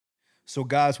So,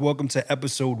 guys, welcome to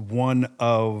episode 1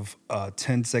 of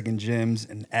 10 Second Gems.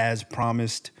 And as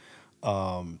promised,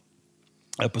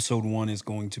 episode 1 is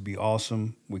going to be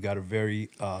awesome. We got a very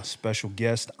special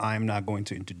guest. I'm not going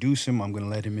to introduce him. I'm going to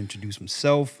let him introduce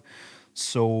himself.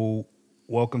 So,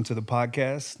 welcome to the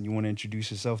podcast. You want to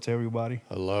introduce yourself to everybody?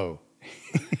 Hello.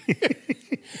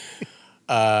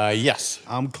 Yes.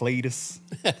 I'm Cletus.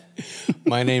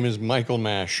 My name is Michael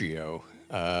Maschio.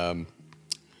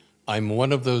 I'm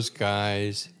one of those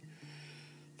guys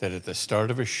that at the start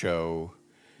of a show,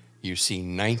 you see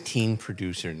 19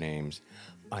 producer names.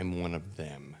 I'm one of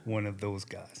them. One of those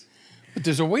guys. But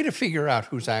there's a way to figure out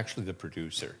who's actually the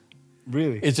producer.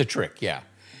 Really? It's a trick, yeah.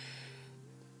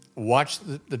 Watch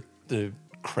the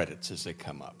credits as they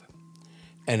come up.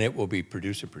 And it will be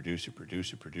producer, producer,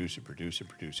 producer, producer, producer,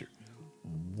 producer.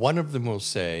 One of them will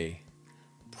say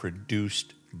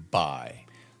produced by.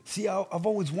 See, I've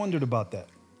always wondered about that.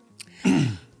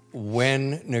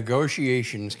 When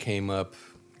negotiations came up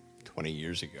 20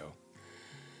 years ago,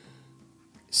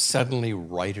 suddenly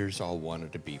writers all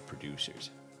wanted to be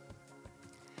producers.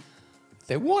 What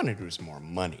they wanted was more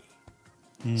money.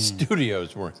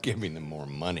 Studios weren't giving them more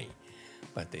money,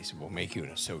 but they said, we'll make you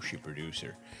an associate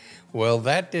producer. Well,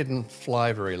 that didn't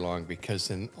fly very long because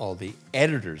then all the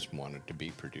editors wanted to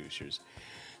be producers.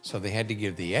 So they had to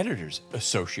give the editors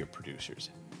associate producers.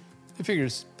 They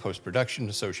figured post-production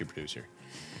associate producer.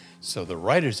 So the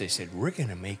writers, they said, we're going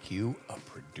to make you a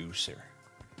producer.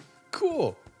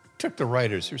 Cool. Took the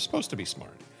writers, who are supposed to be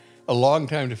smart, a long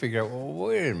time to figure out, well,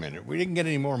 wait a minute, we didn't get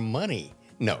any more money.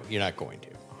 No, you're not going to.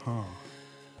 Huh.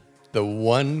 The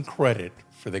one credit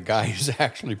for the guy who's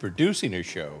actually producing a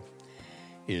show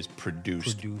is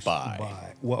produced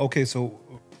by. Well, okay, so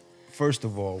first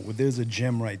of all, there's a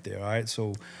gem right there, all right?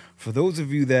 So for those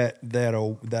of you that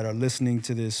are listening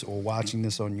to this or watching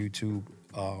this on YouTube,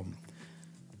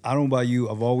 I don't know about you,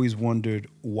 I've always wondered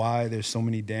why there's so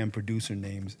many damn producer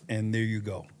names, and there you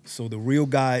go. So the real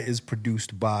guy is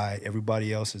produced by,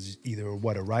 everybody else is either, a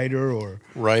writer or...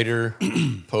 Writer,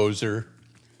 poser,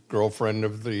 girlfriend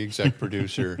of the exec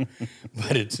producer,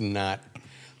 but it's not.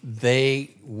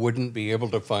 They wouldn't be able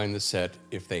to find the set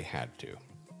if they had to.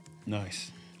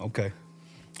 Nice. Okay.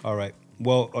 All right.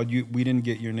 Well, we didn't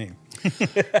get your name.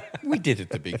 We did at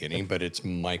the beginning, but it's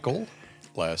Michael,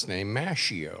 last name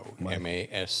Maschio,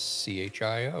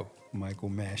 Maschio. Michael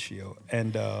Maschio.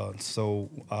 And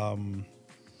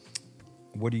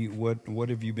what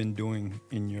have you been doing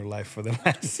in your life for the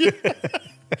last year?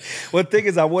 Well, the thing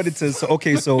is, I wanted to.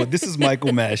 So this is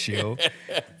Michael Maschio.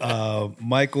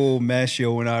 Michael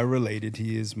Maschio and I are related.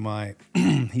 He is my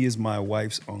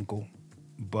wife's uncle,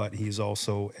 but he's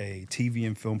also a TV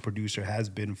and film producer. Has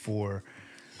been for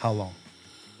how long?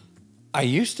 I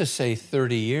used to say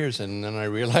 30 years, and then I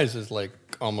realized it's like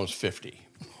almost 50.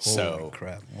 Holy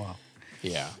crap! Wow.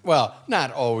 Yeah. Well,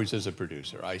 not always as a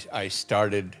producer. I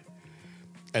started,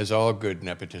 as all good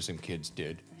nepotism kids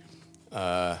did.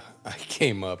 I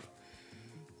came up.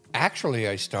 Actually,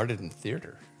 I started in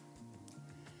theater,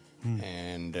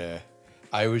 and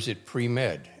I was at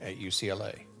pre-med at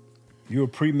UCLA. You were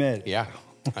pre-med? Yeah,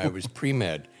 I was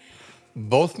pre-med.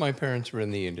 Both my parents were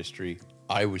in the industry.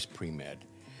 I was pre-med.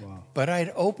 Wow. But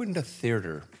I'd opened a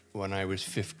theater when I was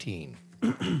 15.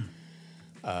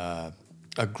 A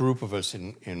group of us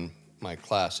in my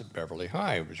class at Beverly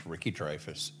High was Ricky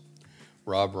Dreyfuss,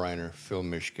 Rob Reiner, Phil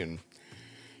Mishkin,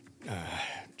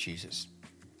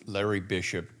 Larry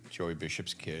Bishop, Joey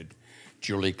Bishop's kid,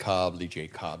 Julie Cobb, Lee J.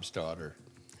 Cobb's daughter.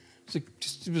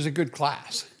 It was a good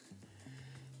class.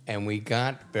 And we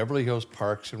got Beverly Hills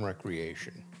Parks and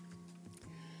Recreation,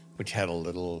 which had a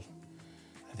little,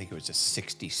 I think it was a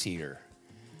 60-seater.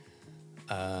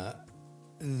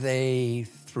 They,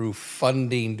 through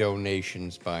funding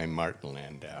donations by Martin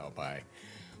Landau, by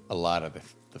a lot of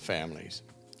the families,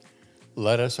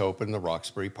 let us open the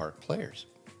Roxbury Park Players.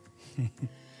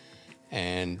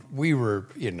 And we were,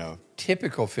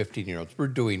 typical 15-year-olds. We're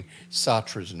doing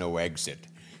Satra's No Exit.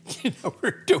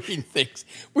 We're doing things.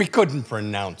 We couldn't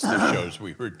pronounce the shows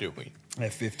we were doing.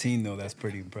 At 15, though, that's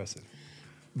pretty impressive.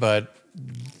 But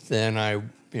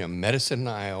then medicine,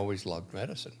 I always loved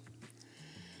medicine.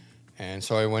 And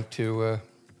so I went to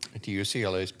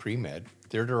UCLA's pre-med,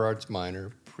 theater arts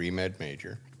minor, pre-med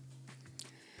major,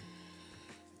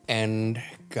 and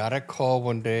got a call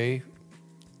one day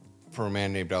from a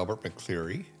man named Albert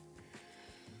McCleary,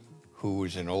 who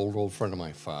was an old friend of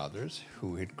my father's,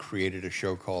 who had created a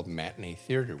show called Matinee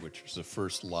Theater, which was the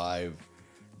first live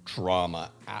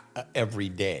drama every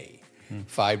day,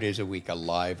 5 days a week, a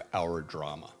live hour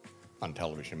drama on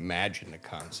television. Imagine the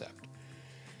concept.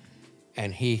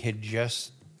 And he had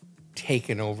just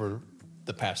taken over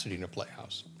the Pasadena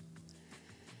Playhouse.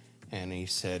 And he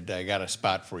said, I got a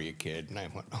spot for you, kid. And I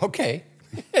went, okay,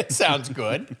 it sounds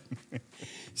good.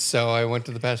 So I went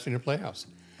to the Pasadena Playhouse,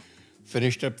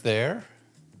 finished up there,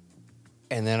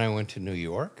 and then I went to New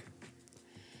York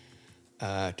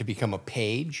to become a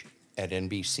page at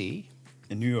NBC.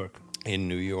 In New York? In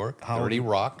New York, How 30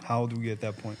 Rock. How old were you at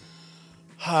that point?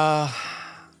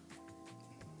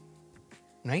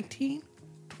 19,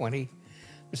 20. It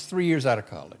was 3 years out of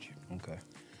college. Okay.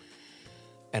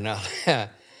 And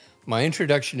my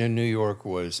introduction in New York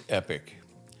was epic.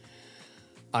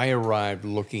 I arrived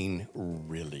looking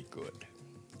really good.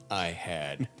 I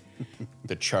had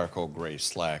the charcoal gray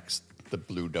slacks, the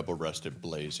blue double-breasted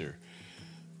blazer,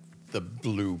 the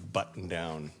blue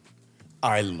button-down.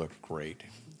 I looked great.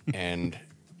 And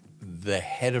the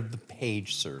head of the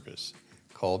page service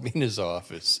called me in his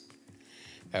office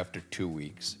after 2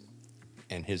 weeks.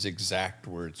 And his exact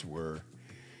words were,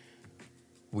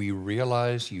 we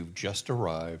realize you've just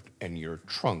arrived and your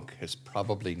trunk has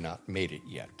probably not made it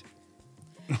yet.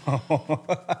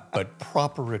 But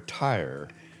proper attire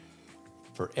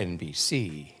for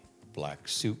NBC, black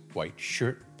suit, white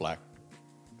shirt, black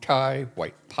tie,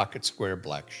 white pocket square,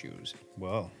 black shoes.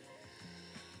 Wow.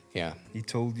 Yeah. He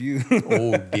told you.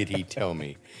 Oh, did he tell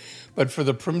me? But for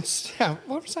the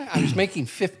what was I was making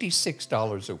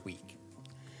 $56 a week.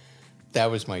 That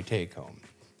was my take home.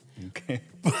 Okay.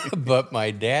 But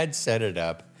my dad set it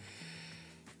up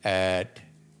at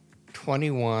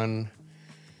 21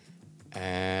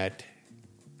 at,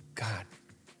 God,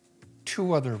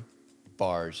 2 other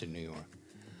bars in New York.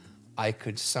 I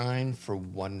could sign for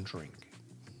 1 drink.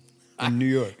 In New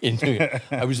York. In New York.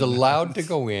 I was allowed to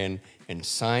go in and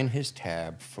sign his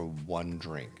tab for 1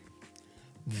 drink.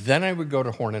 Then I would go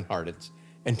to Horn and Hardit's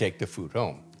and take the food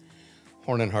home.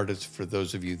 Horn and Hardit's, for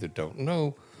those of you that don't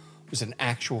know, was an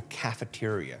actual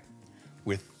cafeteria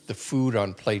with the food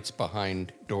on plates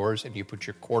behind doors, and you put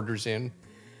your quarters in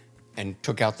and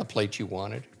took out the plate you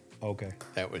wanted. Okay.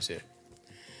 That was it.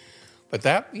 But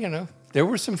that, there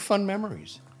were some fun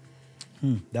memories.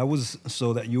 That was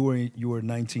so that you were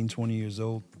 19, 20 years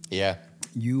old. Yeah.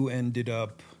 You ended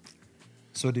up.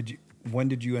 So when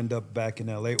did you end up back in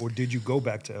LA, or did you go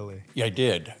back to LA? Yeah, I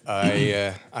did.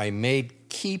 I made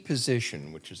key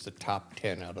position, which is the top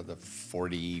 10 out of the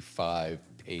 45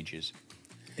 pages.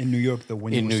 In New York, though,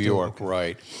 when you in were New still, York, okay.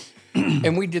 right?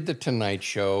 And we did the Tonight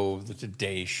Show, the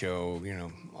Today Show,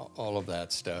 all of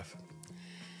that stuff.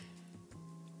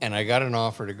 And I got an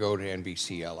offer to go to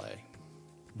NBC LA,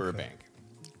 Burbank,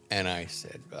 and I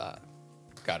said,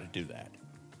 "Got to do that."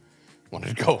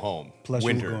 Wanted to go home. Plus,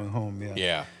 Winter. you were going home, yeah.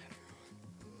 Yeah.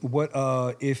 What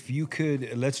if you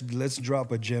could let's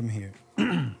drop a gem here,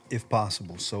 if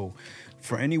possible. So,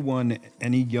 for any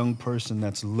young person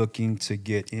that's looking to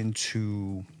get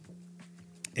into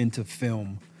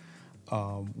film,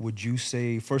 would you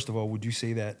say, first of all,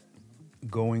 that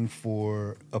going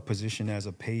for a position as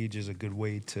a page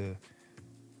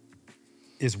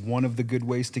is one of the good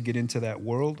ways to get into that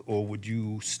world? Or would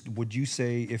you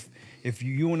say, if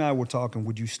you and I were talking,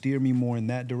 would you steer me more in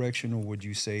that direction, or would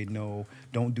you say, no,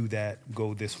 don't do that,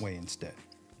 go this way instead?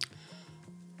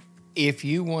 If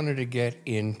you wanted to get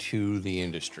into the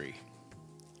industry,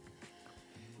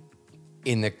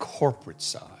 in the corporate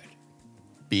side,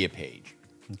 be a page.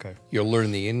 Okay. You'll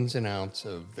learn the ins and outs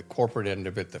of the corporate end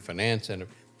of it, the finance end of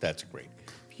it. That's great.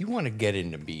 If you want to get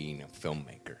into being a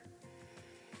filmmaker,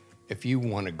 if you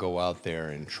want to go out there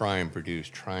and try and produce,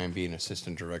 try and be an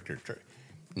assistant director,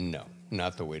 no,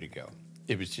 not the way to go.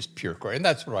 It was just pure core. And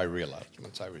that's what I realized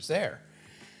once I was there.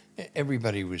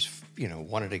 Everybody was,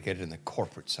 wanted to get in the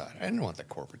corporate side. I didn't want the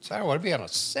corporate side. I want to be on a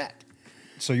set.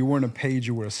 So you weren't a page,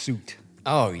 you were a suit.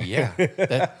 Oh, yeah.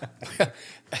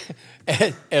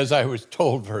 As I was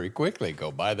told very quickly,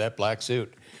 go buy that black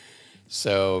suit.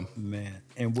 So, man.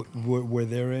 And were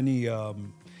there any, what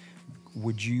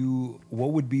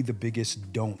would be the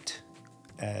biggest don't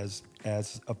as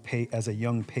a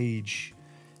young page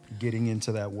getting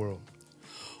into that world?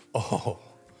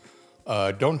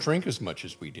 Don't drink as much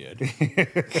as we did,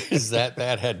 because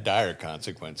that had dire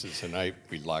consequences. And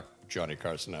we locked Johnny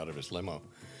Carson out of his limo.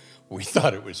 We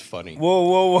thought it was funny.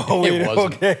 Whoa! It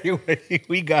wasn't. Okay, wait,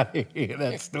 we got to hear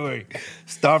that story.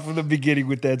 Start from the beginning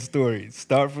with that story.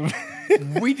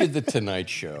 We did the Tonight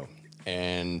Show,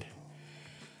 and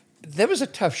that was a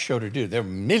tough show to do. There were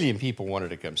a million people wanted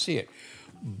to come see it,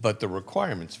 but the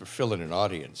requirements for filling an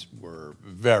audience were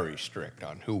very strict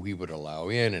on who we would allow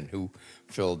in and who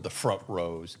filled the front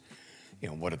rows.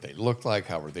 What did they look like?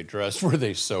 How were they dressed? Were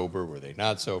they sober? Were they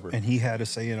not sober? And he had a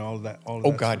say in all of that.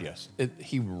 Oh, God, yes.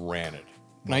 He ran it.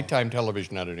 Wow. Nighttime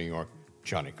television out of New York,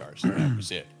 Johnny Carson. That was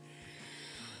it.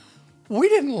 We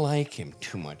didn't like him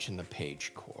too much in the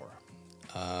Page Corps.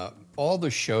 All the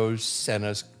shows sent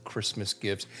us Christmas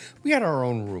gifts. We had our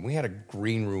own room. We had a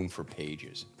green room for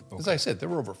pages. As I said, there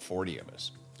were over 40 of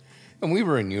us. And we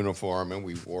were in uniform, and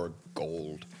we wore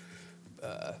gold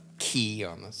key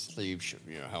on the sleeve.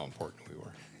 You know how important we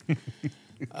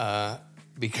were.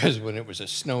 Because when it was a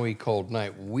snowy, cold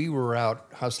night, we were out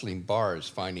hustling bars,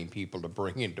 finding people to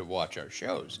bring in to watch our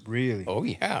shows. Really? Oh,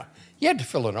 yeah. You had to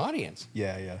fill an audience.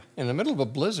 Yeah, yeah. In the middle of a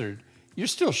blizzard, you're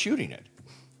still shooting it.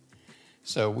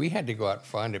 So we had to go out and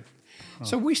find it.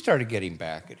 So we started getting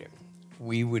back at him.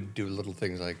 We would do little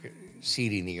things like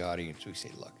seating the audience. We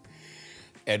say, look,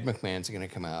 Ed McMahon's going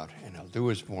to come out, and he'll do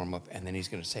his warm-up, and then he's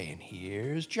going to say, and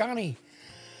here's Johnny.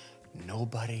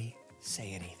 Nobody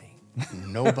say anything.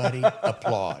 Nobody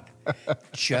applaud.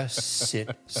 Just sit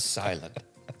silent.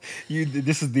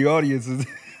 This is the audience.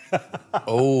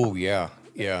 Oh, yeah,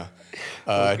 yeah.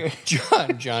 Okay.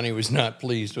 Johnny was not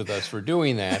pleased with us for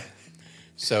doing that.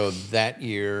 So that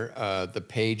year, the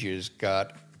Pages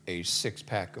got a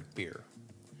 6-pack of beer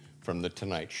from the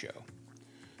Tonight Show.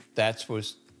 That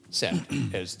was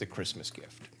sent as the Christmas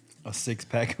gift. A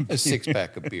 6-pack of beer. A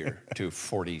 6-pack of beer to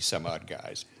 40-some-odd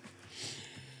guys.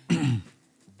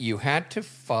 You had to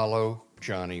follow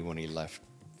Johnny when he left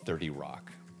 30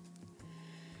 Rock.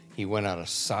 He went out a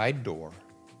side door,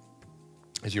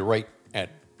 as you're right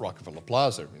at Rockefeller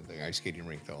Plaza, the ice skating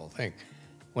rink, the whole thing.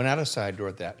 Went out a side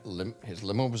door. His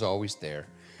limo was always there.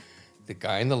 The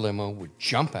guy in the limo would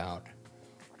jump out,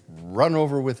 run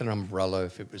over with an umbrella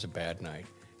if it was a bad night,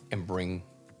 and bring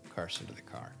Carson to the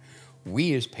car.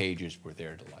 We as Pages were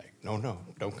there to like, no,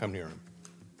 don't come near him.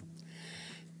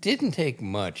 Didn't take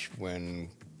much when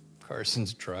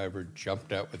Carson's driver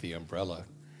jumped out with the umbrella,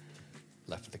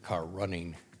 left the car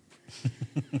running,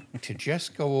 to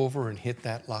just go over and hit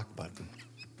that lock button.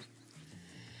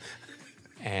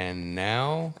 And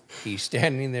now he's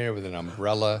standing there with an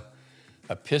umbrella,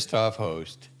 a pissed off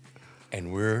host,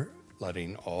 and we're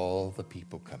letting all the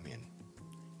people come in.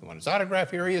 You want his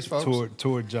autograph? Here he is, folks.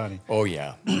 Toward Johnny. Oh,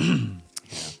 yeah. Yeah.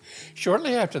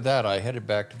 Shortly after that, I headed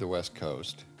back to the West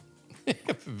Coast.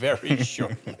 Very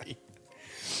shortly.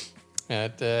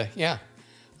 And, yeah,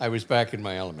 I was back in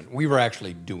my element. We were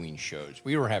actually doing shows.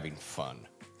 We were having fun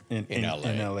in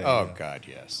L.A. In LA, oh, yeah. God,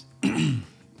 yes.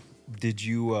 Did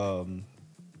you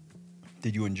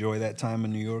enjoy that time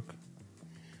in New York?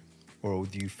 Or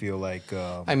do you feel like...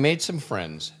 I made some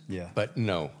friends. Yeah. But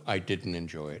no, I didn't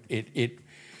enjoy it.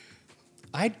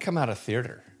 I'd come out of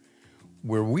theater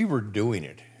where we were doing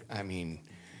it. I mean,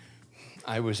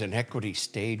 I was an equity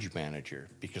stage manager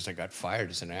because I got fired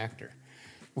as an actor.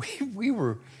 We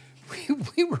were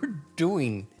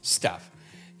doing stuff.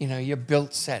 You know, you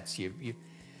built sets.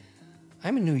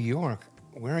 I'm in New York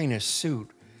wearing a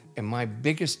suit, and my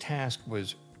biggest task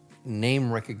was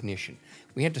name recognition.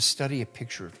 We had to study a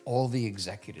picture of all the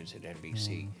executives at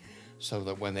NBC so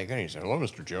that when they got in, he said, hello,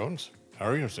 Mr. Jones. How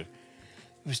are you?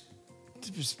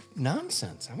 It was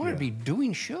nonsense. I wanted to be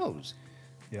doing shows.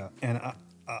 Yeah, and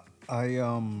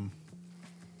I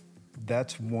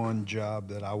that's one job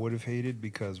that I would have hated,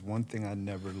 because one thing I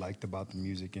never liked about the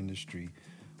music industry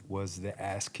was the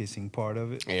ass-kissing part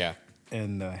of it. Yeah.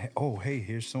 And, oh, hey,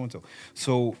 here's so-and-so.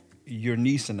 So your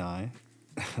niece and I,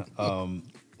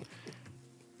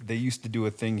 they used to do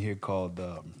a thing here called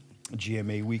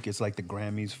GMA Week. It's like the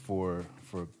Grammys for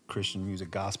Christian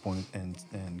music, gospel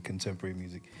and contemporary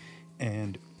music.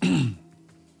 And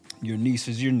your niece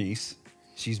is your niece.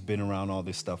 She's been around all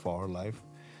this stuff all her life.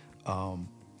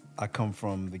 I come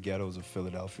from the ghettos of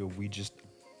Philadelphia.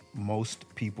 Most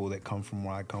people that come from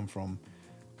where I come from,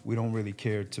 we don't really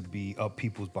care to be up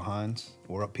people's behinds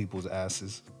or up people's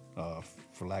asses,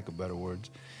 for lack of better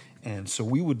words. And so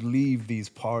we would leave these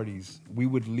parties. We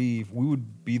would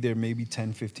be there maybe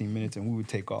 10, 15 minutes, and we would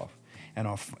take off. And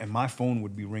my phone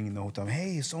would be ringing the whole time.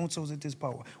 Hey, so-and-so's at this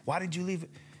part. Why did you leave it?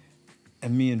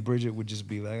 And me and Bridget would just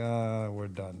be like, we're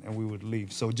done. And we would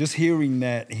leave. So just hearing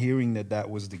that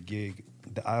was the gig,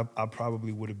 I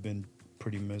probably would have been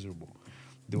pretty miserable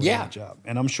doing that job.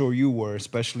 And I'm sure you were,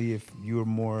 especially if you were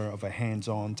more of a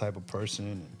hands-on type of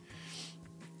person.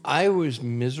 I was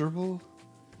miserable,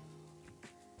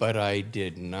 but I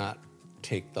did not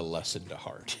take the lesson to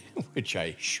heart, which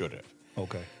I should have.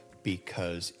 Okay.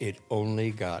 Because it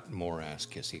only got more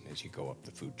ass-kissing as you go up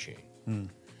the food chain.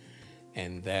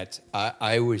 And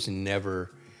I was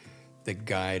never the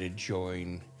guy to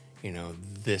join,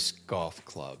 this golf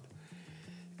club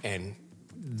and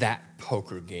that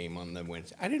poker game on the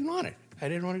Wednesday. I didn't want it. I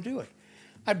didn't want to do it.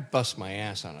 I'd bust my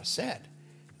ass on a set,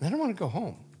 and then I want to go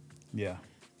home. Yeah.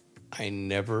 I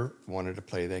never wanted to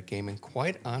play that game. And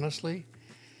quite honestly,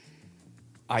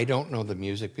 I don't know the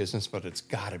music business, but it's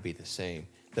got to be the same.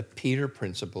 The Peter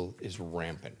principle is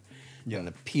rampant. Yeah. And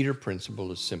the Peter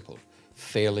principle is simple,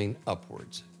 failing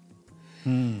upwards.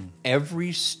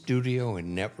 Every studio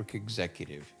and network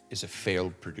executive is a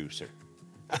failed producer.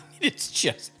 I mean, it's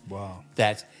just, Wow.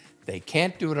 that they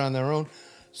can't do it on their own,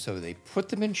 so they put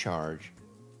them in charge,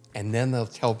 and then they'll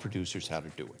tell producers how to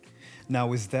do it.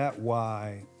 Now, is that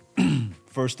why,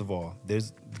 first of all,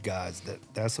 there's guys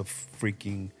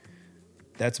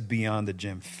that's beyond the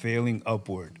gym, failing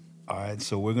upward. All right,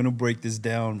 so we're going to break this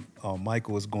down.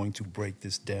 Michael is going to break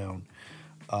this down.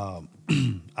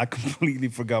 I completely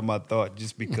forgot my thought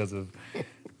just because of,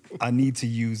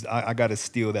 I got to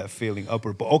steal that failing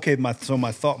upward. But okay, my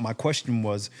question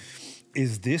was,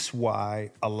 is this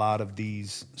why a lot of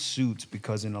these suits,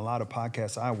 because in a lot of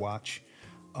podcasts I watch,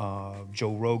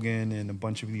 Joe Rogan and a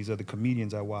bunch of these other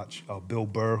comedians I watch, Bill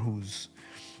Burr,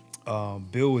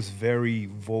 Bill is very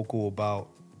vocal about,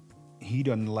 he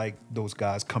doesn't like those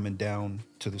guys coming down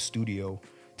to the studio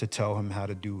to tell him how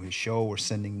to do his show or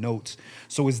sending notes.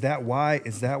 So is that why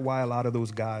a lot of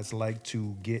those guys like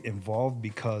to get involved,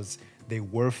 because they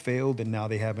were failed and now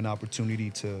they have an opportunity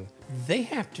to... They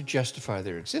have to justify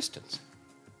their existence.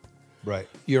 Right.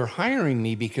 You're hiring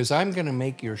me because I'm going to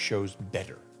make your shows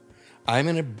better. I'm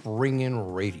going to bring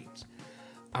in ratings.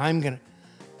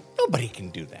 Nobody can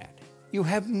do that. You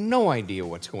have no idea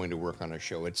what's going to work on a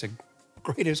show. It's the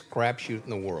greatest crapshoot in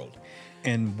the world.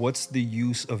 And what's the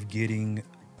use of getting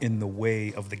in the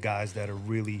way of the guys that are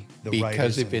really the writers?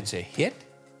 Because if it's a hit,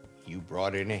 you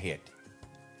brought in a hit.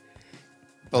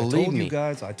 Believe I told me, you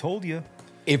guys, I told you.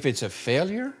 If it's a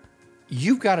failure,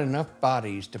 you've got enough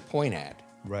bodies to point at.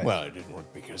 Right. Well, it didn't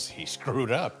work because he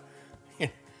screwed up.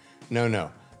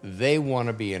 No. They want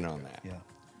to be in on that.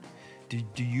 Yeah.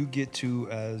 Do you get to,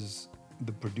 as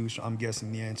the producer, I'm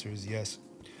guessing the answer is yes.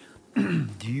 Do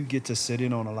you get to sit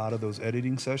in on a lot of those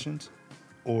editing sessions?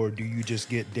 Or do you just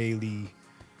get daily?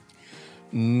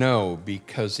 No,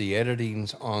 because the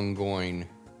editing's ongoing.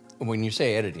 When you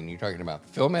say editing, you're talking about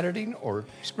film editing or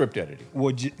script editing?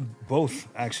 Well, both,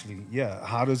 actually. Yeah.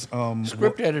 How does...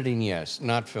 Script editing, yes,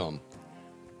 not film.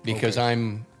 Because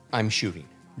Okay. I'm shooting.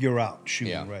 You're out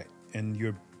shooting, Yeah. right. And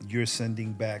you're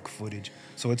sending back footage.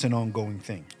 So it's an ongoing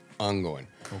thing. Ongoing.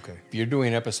 Okay. If you're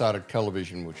doing episodic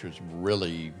television, which was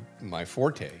really my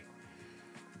forte,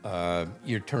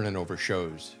 you're turning over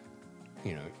shows.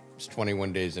 You know, it's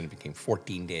 21 days and it became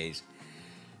 14 days.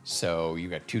 So you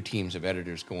got two teams of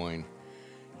editors going.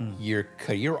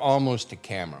 You're almost to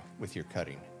camera with your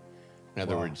cutting. In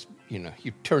other words,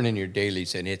 you turn in your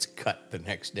dailies and it's cut the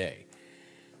next day.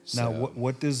 Now, So-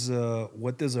 what does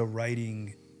a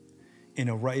writing in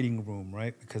a writing room,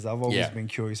 right? Because I've always been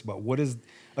curious about what is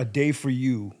a day for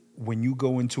you when you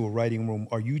go into a writing room.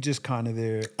 Are you just kind of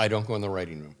there? I don't go in the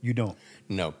writing room. You don't.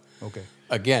 No. Okay.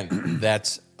 Again,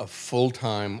 that's a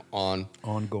full-time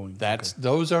Ongoing.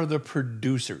 Those are the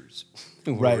producers.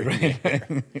 who Right, are in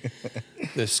there.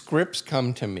 The scripts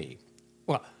come to me.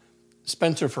 Well,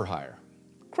 Spencer for Hire,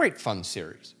 great fun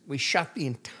series. We shot the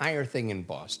entire thing in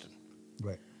Boston.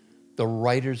 Right. The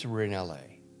writers were in LA.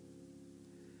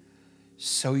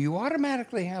 So you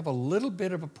automatically have a little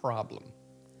bit of a problem,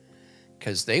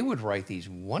 because they would write these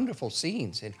wonderful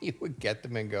scenes and you would get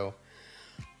them and go,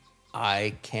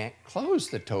 I can't close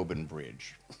the Tobin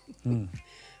Bridge.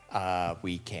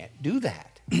 We can't do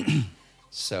that.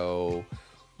 So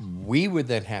we would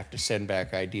then have to send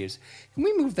back ideas. Can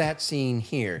we move that scene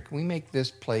here? Can we make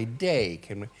this play day?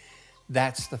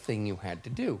 That's the thing you had to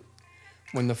do.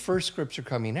 When the first scripts are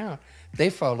coming out,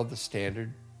 they follow the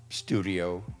standard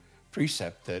studio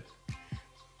precept that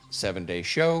 7-day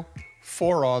show,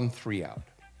 4 on, 3 out.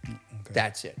 Okay.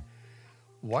 That's it.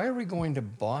 Why are we going to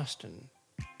Boston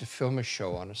to film a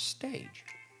show on a stage?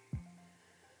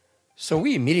 So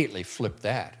we immediately flipped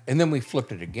that, and then we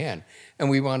flipped it again, and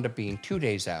we wound up being 2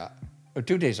 days out, or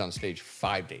 2 days on stage,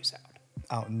 5 days out.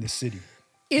 Out in the city.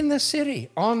 In the city,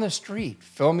 on the street,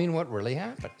 filming what really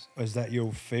happens. Is that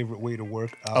your favorite way to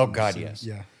work? Out Oh, in the God, city? yes.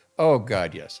 Yeah. Oh,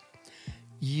 God, yes.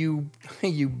 You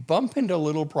bump into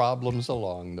little problems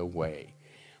along the way.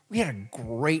 We had a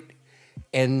great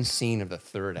end scene of the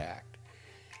third act,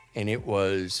 and it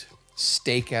was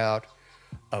stakeout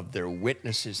of their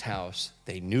witness's house.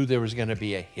 They knew there was going to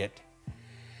be a hit,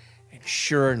 and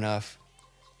sure enough,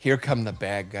 here come the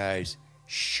bad guys.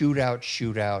 Shoot out,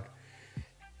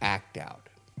 act out.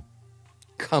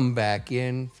 Come back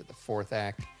in for the fourth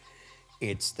act.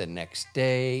 It's the next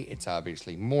day. It's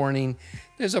obviously morning.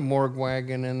 There's a morgue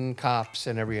wagon and cops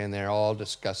and everything. They're all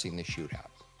discussing the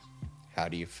shootout. How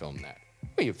do you film that?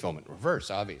 Well, you film it in reverse,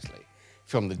 obviously.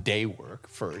 Film the day work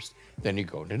first, then you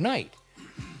go to night.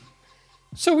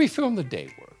 So we filmed the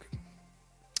day work.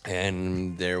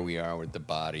 And there we are with the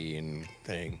body and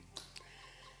thing.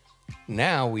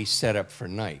 Now we set up for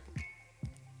night.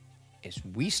 As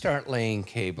we start laying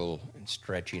cable and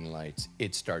stretching lights,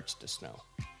 it starts to snow.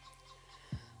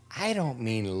 I don't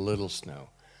mean little snow.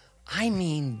 I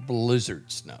mean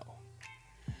blizzard snow.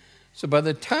 So by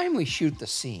the time we shoot the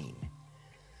scene,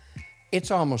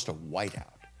 it's almost a whiteout.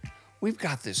 We've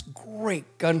got this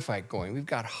great gunfight going. We've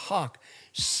got Hawk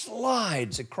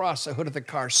slides across the hood of the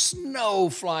car, snow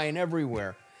flying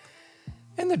everywhere.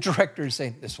 And the director is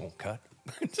saying, this won't cut.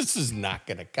 This is not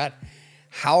going to cut.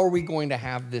 How are we going to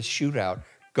have this shootout,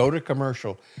 go to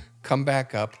commercial, come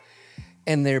back up,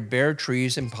 and they're bare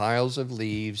trees and piles of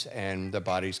leaves and the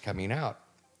body's coming out?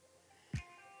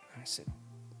 I said,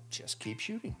 just keep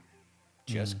shooting.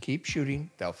 Just keep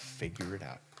shooting. They'll figure it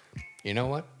out. You know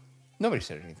what? Nobody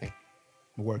said anything.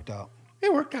 It worked out.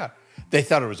 It worked out. They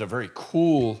thought it was a very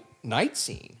cool night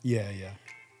scene. Yeah, yeah.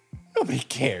 Nobody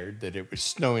cared that it was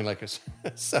snowing like a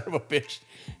son of a bitch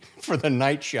for the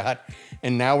night shot,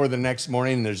 and now we're the next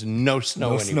morning and there's no snow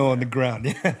anywhere. No snow on the ground.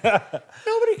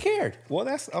 Nobody cared. Well,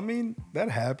 that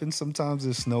happens. Sometimes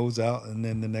it snows out and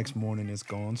then the next morning it's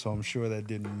gone. So I'm sure that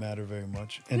didn't matter very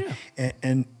much.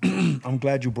 And I'm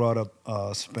glad you brought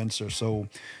up Spencer. So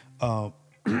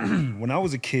when I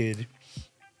was a kid,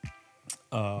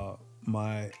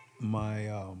 my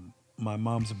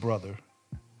mom's brother,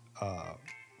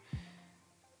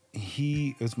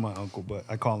 he is my uncle, but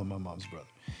I call him my mom's brother.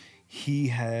 He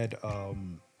had a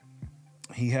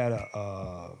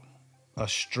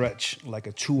stretch, like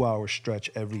a 2-hour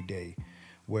stretch every day,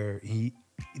 where the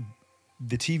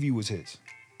TV was his,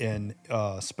 and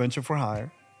Spencer for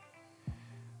Hire.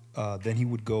 Then he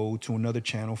would go to another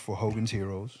channel for Hogan's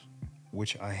Heroes,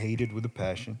 which I hated with a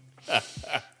passion.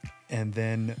 And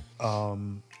then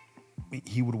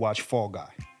he would watch Fall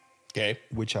Guy, Okay.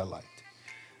 which I liked.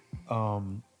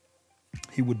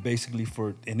 He would basically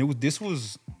this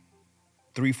was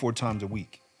 3-4 times a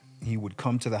week. He would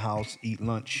come to the house, eat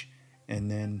lunch,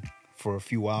 and then for a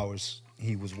few hours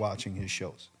he was watching his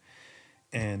shows.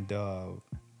 And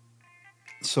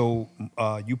so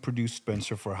you produced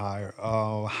Spencer for Hire.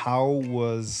 How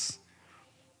was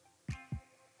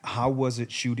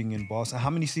it shooting in Boston? How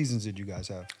many seasons did you guys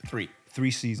have? 3.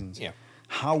 3 seasons. Yeah.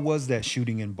 How was that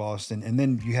shooting in Boston? And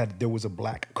then there was a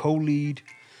black co-lead.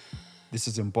 This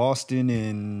is in Boston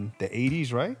in the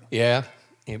 80s, right? Yeah,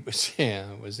 it was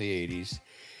the 80s.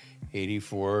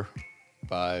 84,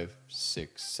 5,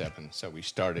 6, 7. So we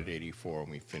started 84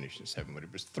 and we finished in 7, but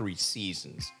it was 3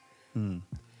 seasons.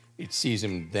 Each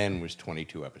season then was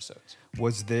 22 episodes.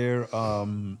 Was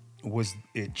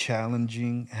it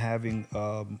challenging having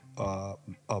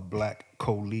a black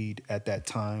co-lead at that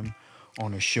time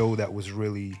on a show that was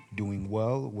really doing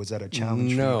well? Was that a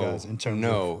challenge for you guys in terms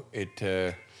of...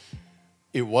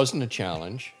 It wasn't a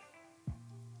challenge.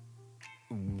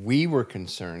 We were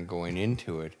concerned going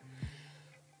into it,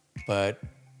 but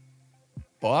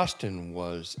Boston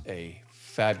was a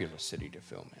fabulous city to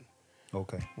film in.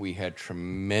 Okay. We had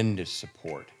tremendous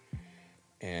support,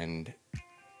 and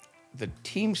the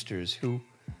Teamsters, who,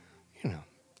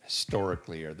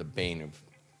 historically are the bane of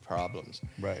problems.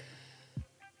 Right.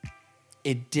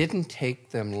 It didn't take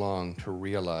them long to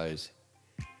realize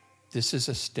this is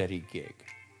a steady gig.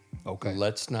 Okay.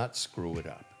 Let's not screw it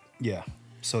up. Yeah.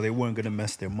 So they weren't going to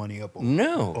mess their money up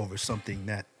over something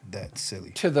that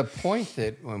silly. To the point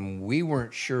that when we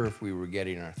weren't sure if we were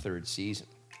getting our 3rd season,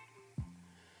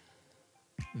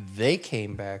 they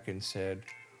came back and said,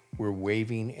 we're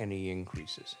waiving any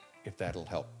increases if that'll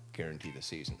help guarantee the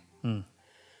season.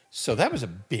 So that was a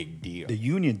big deal. The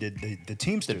union did, the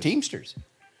Teamsters. The Teamsters.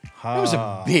 That was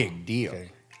a big deal.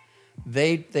 Okay.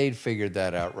 They'd figured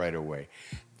that out right away.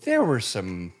 There were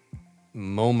some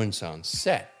moments on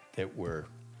set that were,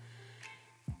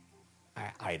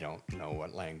 I don't know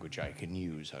what language I can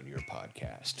use on your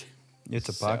podcast. It's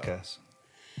a podcast.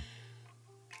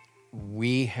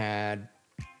 We had,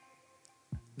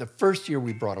 the first year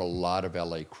we brought a lot of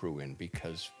LA crew in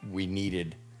because we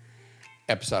needed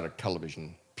episodic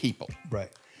television people. Right.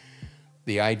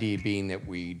 The idea being that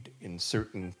in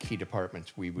certain key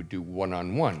departments, we would do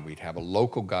one-on-one. We'd have a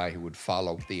local guy who would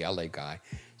follow the LA guy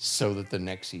so that the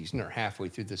next season or halfway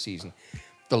through the season,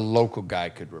 the local guy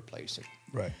could replace him.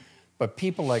 Right. But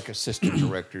people like assistant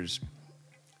directors,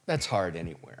 that's hard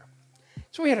anywhere.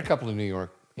 So we had a couple of New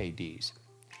York ADs.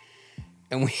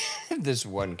 And we had this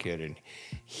one kid, and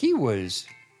he was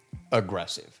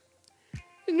aggressive.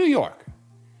 In New York.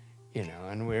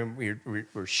 And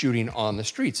we're shooting on the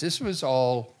streets. This was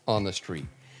all on the street.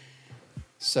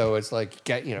 So it's like,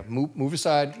 move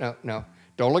aside. No,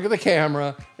 Don't look at the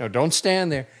camera. No, don't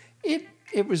stand there.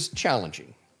 It was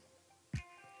challenging.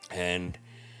 And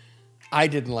I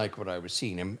didn't like what I was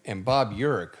seeing. And Bob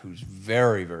Urich, who's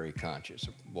very, very conscious,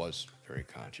 was very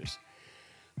conscious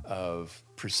of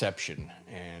perception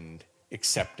and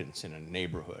acceptance in a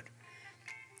neighborhood,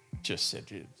 just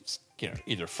said,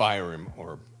 either fire him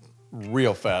or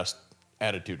real fast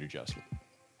attitude adjustment.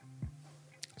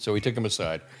 So we took him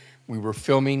aside. We were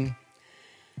filming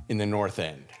in the North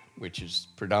End, which is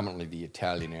predominantly the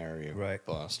Italian area of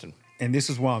Boston. And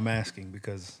this is why I'm asking,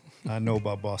 because I know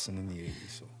about Boston in the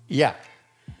 80s. So. Yeah.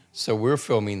 So we're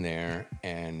filming there,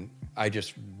 and I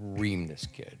just reamed this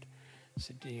kid. I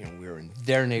said, we're in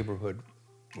their neighborhood.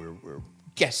 We're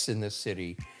guests in this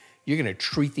city. You're going to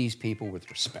treat these people with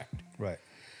respect. Right.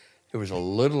 There was a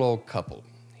little old couple.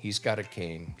 He's got a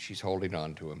cane. She's holding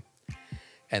on to him.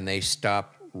 And they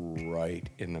stop right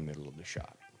in the middle of the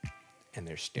shot. And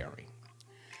they're staring.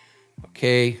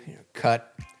 Okay,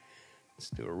 cut.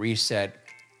 Let's do a reset.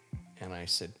 And I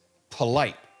said,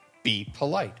 polite. Be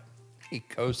polite. He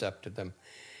goes up to them.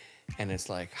 And it's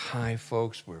like, hi,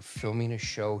 folks. We're filming a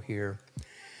show here.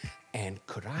 And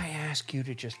could I ask you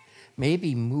to just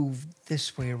maybe move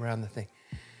this way around the thing?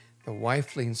 The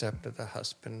wife leans up to the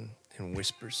husband and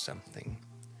whispers something.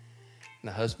 And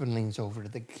the husband leans over to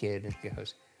the kid and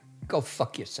goes, go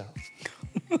fuck yourself.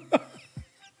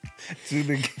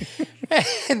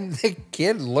 And the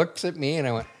kid looks at me and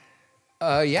I went,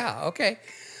 yeah, okay.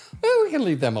 Well, we can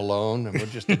leave them alone and we'll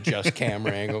just adjust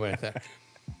camera angle. But I thought,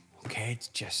 okay, it's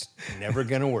just never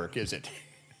going to work, is it?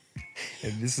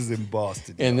 And this is in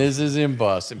Boston. And this is in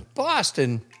Boston.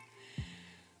 Boston,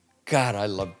 God, I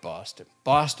love Boston.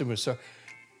 Boston was so...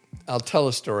 I'll tell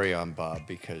a story on Bob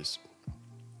because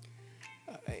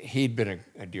he'd been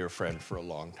a dear friend for a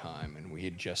long time, and we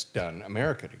had just done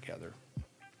America together.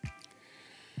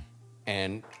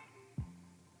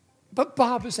 But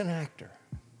Bob is an actor.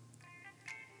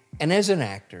 And as an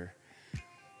actor,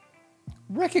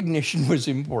 recognition was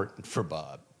important for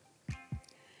Bob.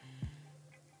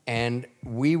 And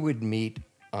we would meet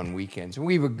on weekends, and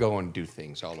we would go and do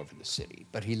things all over the city.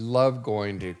 But he loved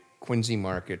going to Quincy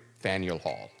Market, Faneuil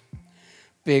Hall.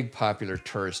 Big, popular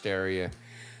tourist area.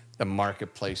 The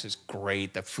marketplace is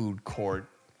great, the food court.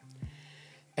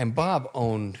 And Bob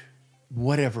owned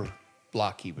whatever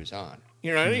block he was on.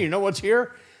 You know what's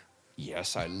here?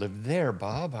 Yes, I live there,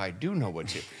 Bob. I do know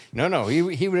what's here. No,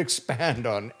 he would expand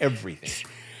on everything.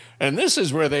 And this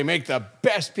is where they make the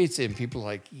best pizza. And people are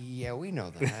like, yeah, we know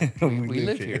that. We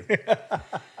live here.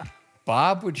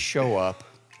 Bob would show up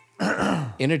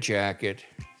in a jacket,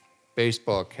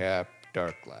 baseball cap,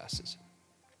 dark glasses.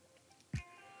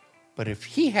 But if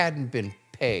he hadn't been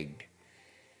pegged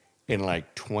in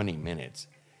like 20 minutes,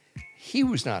 he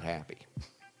was not happy.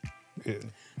 Yeah.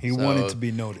 He wanted to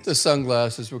be noticed. The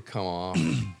sunglasses would come off.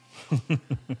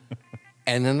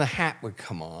 And then the hat would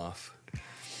come off.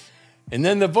 And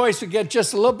then the voice would get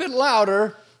just a little bit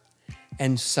louder.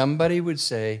 And somebody would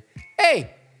say,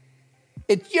 hey,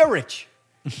 it's Urich.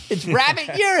 It's Rabbit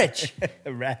Urich.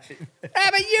 Rabbit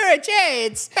Urich. Hey,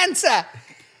 it's Spencer.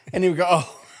 And he would go,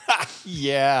 oh,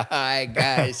 yeah, hi,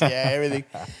 guys. Yeah, everything.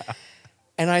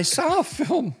 And I saw a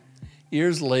film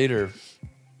years later.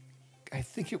 I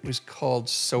think it was called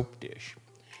Soap Dish.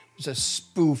 It was a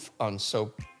spoof on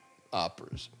soap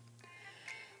operas.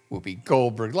 Whoopi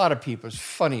Goldberg, a lot of people. It's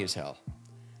funny as hell.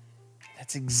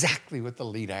 That's exactly what the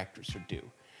lead actress would do.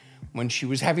 When she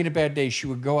was having a bad day, she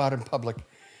would go out in public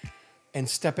and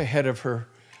step ahead of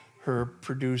her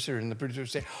producer, and the producer would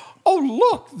say, oh,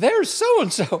 look, there's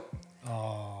so-and-so.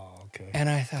 Oh, okay. And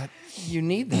I thought, you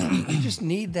need that. You just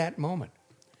need that moment.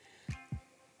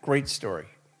 Great story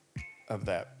of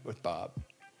that with Bob.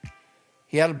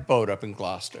 He had a boat up in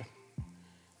Gloucester,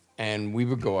 and we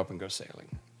would go up and go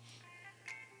sailing.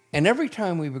 And every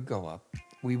time we would go up,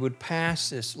 we would pass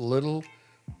this little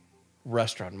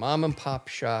restaurant, mom and pop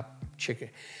shop, chicken,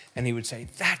 and he would say,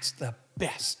 that's the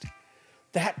best.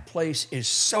 That place is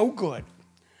so good.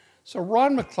 So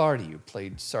Ron McClarty, who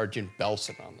played Sergeant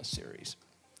Belson on the series,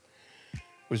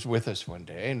 was with us one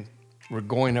day, and we're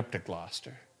going up to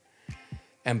Gloucester.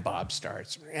 And Bob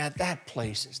starts, yeah, that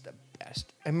place is the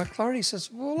best. And McClarty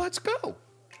says, well, let's go.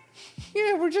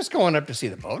 Yeah, we're just going up to see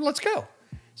the boat. Let's go.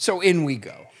 So in we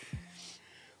go.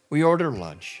 We order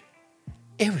lunch.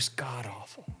 It was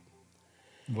god-awful.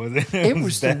 Was it? It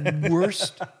was the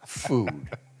worst food.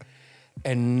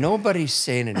 And nobody's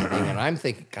saying anything. And I'm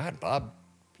thinking, God, Bob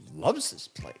loves this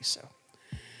place. So.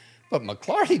 But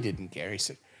McClarty didn't care. He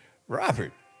said,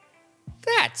 Robert,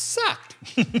 that sucked.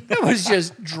 That was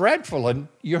just dreadful. And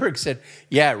Urich said,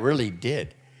 yeah, it really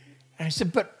did. And I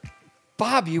said, but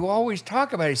Bob, you always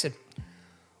talk about it. He said,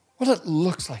 Well, it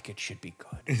looks like it should be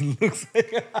good. It looks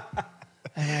like.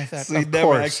 And I thought, So you've of never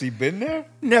course, actually been there?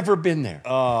 never been there.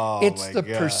 Oh, it's my the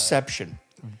God. perception.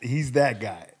 He's that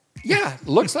guy. Yeah,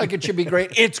 looks like it should be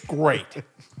great. It's great.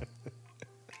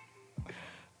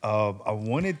 I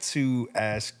wanted to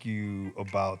ask you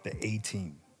about the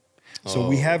A-Team. So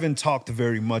we haven't talked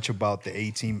very much about the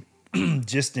A-Team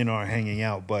just in our hanging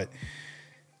out, but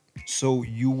so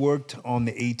you worked on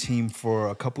the A-Team for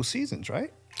a couple seasons,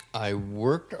 right? I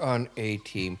worked on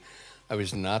A-Team. I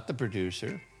was not the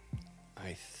producer.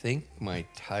 I think my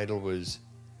title was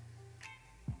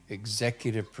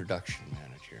Executive Production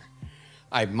Manager.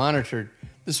 I monitored,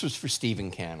 this was for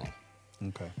Stephen Cannell.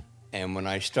 Okay. And when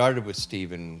I started with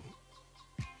Stephen,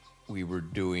 we were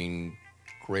doing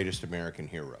Greatest American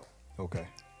Hero. Okay.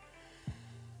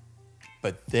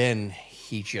 But then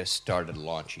he just started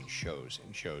launching shows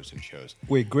and shows and shows.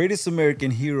 Wait, Greatest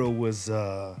American Hero was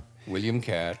William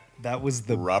Catt, that was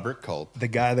the Robert Culp. the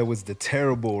guy that was the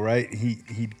terrible, right?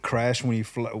 He'd crash when he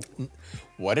flew.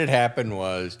 What had happened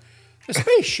was a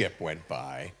spaceship went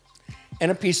by and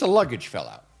a piece of luggage fell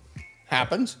out.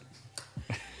 Happens.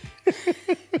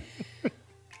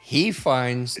 He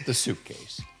finds the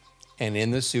suitcase, and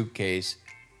in the suitcase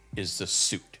is the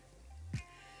suit.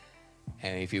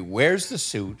 And if he wears the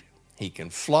suit, he can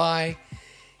fly.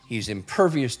 He's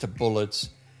impervious to bullets.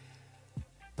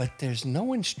 But there's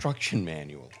no instruction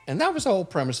manual. And that was the whole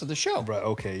premise of the show. Right.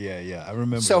 Okay. Yeah. I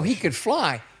remember. So he could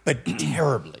fly, but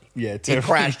terribly. Yeah, He terribly.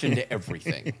 crashed into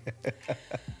everything.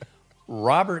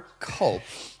 Robert Culp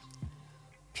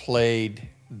played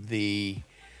it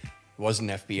wasn't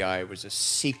FBI, it was a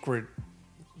secret,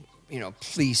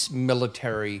 police,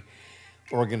 military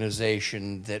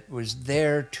organization that was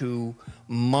there to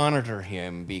monitor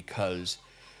him because,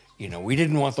 we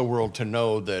didn't want the world to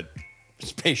know that a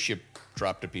spaceship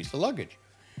dropped a piece of luggage.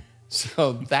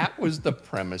 So that was the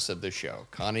premise of the show.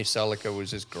 Connie Selica was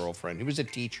his girlfriend. He was a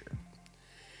teacher.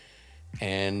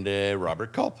 And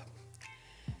Robert Culp.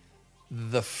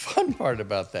 The fun part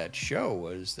about that show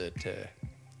was that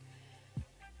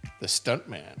the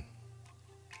stuntman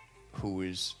who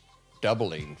was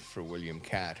doubling for William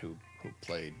Catt, who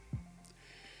played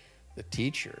the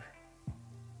teacher,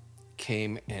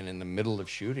 came and in the middle of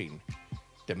shooting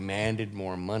demanded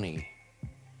more money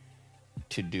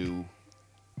to do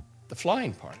the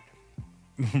flying part.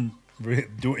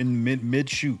 Doing mid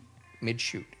shoot.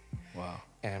 Mid-shoot. Wow.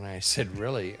 And I said,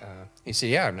 really? He said,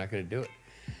 yeah, I'm not going to do it.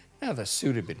 Now, the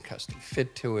suit had been custom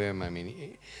fit to him. I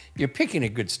mean, you're picking a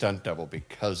good stunt double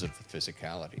because of the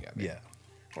physicality of it. Yeah.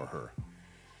 Or her.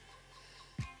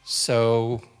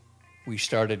 So we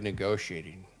started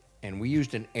negotiating, and we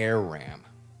used an air ram.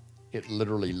 It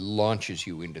literally launches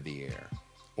you into the air,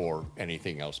 or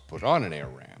anything else put on an air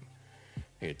ram.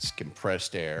 It's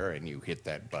compressed air, and you hit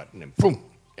that button, and boom,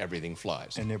 everything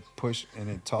flies. And it push and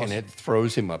it tosses. And it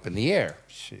throws him up in the air.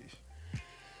 Sheesh.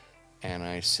 And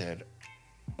I said,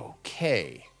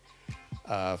 okay,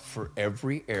 for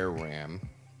every air ram,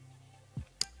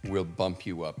 we'll bump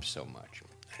you up so much.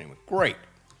 And he went, great.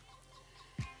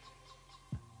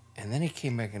 And then he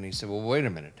came back and he said, well, wait a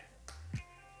minute.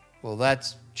 Well,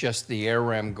 that's just the air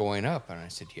ram going up. And I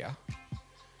said, yeah.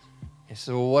 He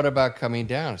said, well, what about coming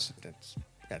down? I said,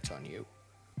 that's on you.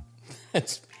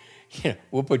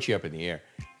 We'll put you up in the air.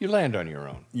 You land on your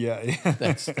own. Yeah.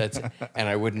 That's and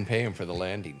I wouldn't pay him for the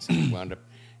landings. He wound up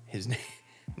his name.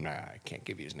 Nah, I can't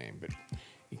give you his name, but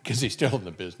because he's still in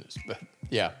the business. But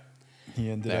yeah,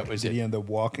 He ended That up. was Did it. he end up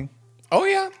walking? oh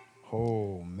yeah.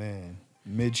 Oh man,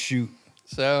 mid shoot.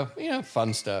 So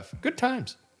fun stuff, good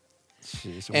times.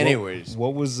 Jeez. Anyways.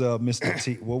 what was Mr.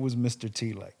 T? What was Mr.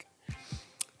 T like?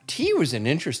 T was an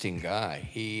interesting guy.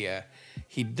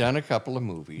 He'd done a couple of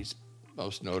movies,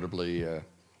 most notably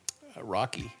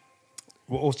Rocky.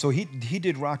 Well, so he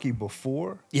did Rocky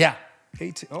before Yeah.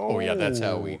 18. Oh, yeah, that's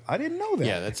how we- I didn't know that.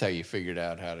 Yeah, that's how you figured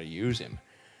out how to use him.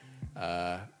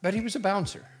 But he was a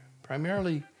bouncer.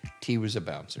 Primarily, T was a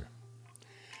bouncer.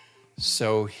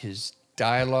 So his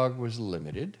dialogue was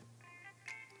limited.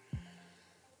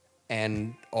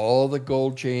 And all the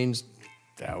gold chains,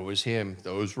 that was him.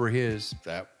 Those were his.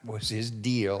 That was his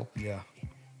deal. Yeah.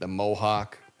 The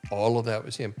mohawk, all of that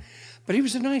was him. But he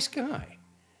was a nice guy.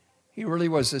 He really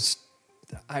was.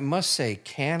 I must say,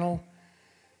 Cannell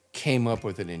came up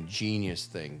with an ingenious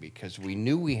thing because we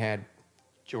knew we had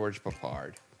George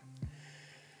Peppard,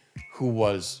 who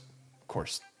was, of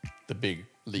course, the big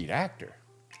lead actor,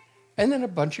 and then a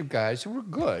bunch of guys who were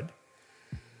good.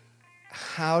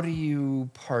 How do you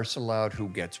parcel out who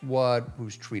gets what,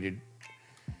 who's treated?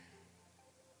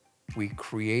 We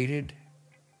created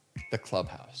the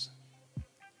clubhouse.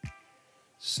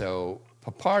 So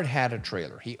Papard had a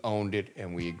trailer. He owned it,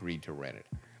 and we agreed to rent it.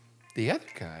 The other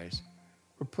guys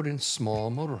were put in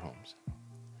small motorhomes.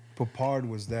 Papard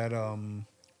was that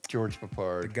George the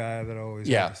Papard, guy that always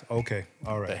Yeah. had this- Okay,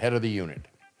 all the right. head of the unit,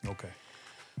 Okay.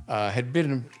 had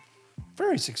been a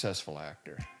very successful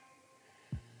actor.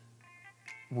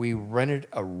 We rented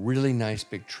a really nice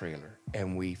big trailer,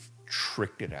 and we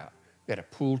tricked it out. We had a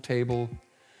pool table.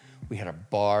 We had a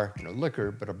bar, no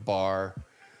liquor, but a bar,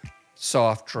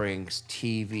 soft drinks,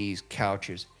 TVs,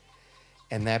 couches,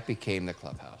 and that became the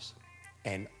clubhouse.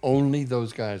 And only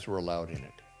those guys were allowed in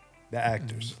it. The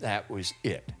actors. That was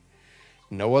it.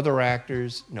 No other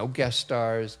actors, no guest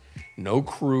stars, no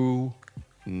crew,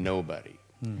 nobody.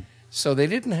 So they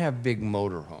didn't have big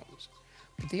motorhomes.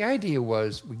 But the idea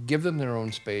was we give them their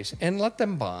own space and let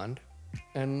them bond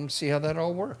and see how that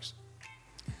all works.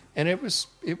 And it was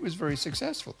very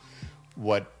successful.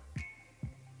 What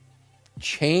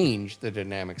changed the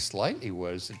dynamic slightly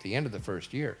was at the end of the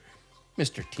first year,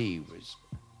 Mr. T was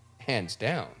hands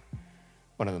down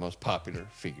one of the most popular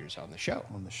figures on the show.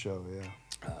 On the show,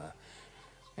 yeah.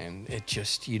 And it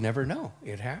just, you never know.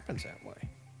 It happens that way.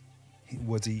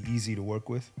 Was he easy to work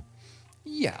with?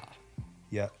 Yeah.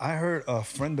 Yeah, I heard a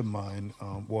friend of mine.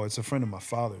 Well, it's a friend of my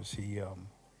father's.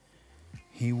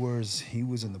 He was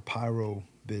in the pyro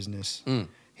business.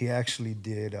 He actually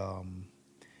did.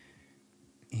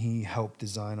 He helped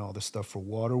design all the stuff for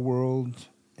Waterworld,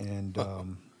 and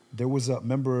there was a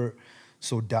remember.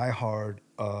 So Die Hard,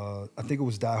 I think it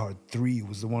was Die Hard 3,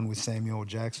 was the one with Samuel L.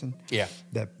 Jackson. Yeah.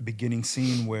 That beginning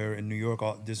scene where in New York,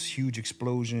 this huge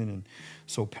explosion. And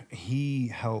so he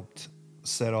helped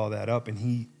set all that up. And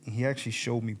he actually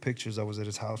showed me pictures. I was at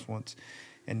his house once,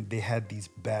 and they had these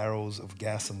barrels of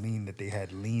gasoline that they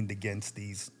had leaned against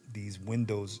these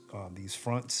windows, these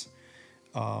fronts.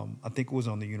 I think it was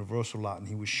on the Universal lot, and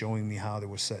he was showing me how they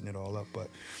were setting it all up. But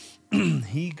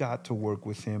he got to work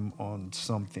with him on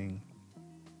something.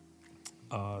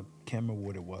 Can't remember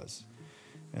what it was.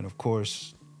 And of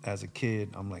course, as a kid,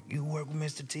 I'm like, you work with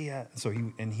Mr. T. So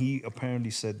he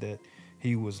apparently said that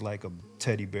he was like a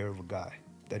teddy bear of a guy,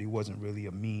 that he wasn't really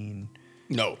a mean,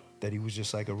 No. that he was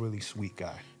just like a really sweet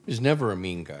guy. He was never a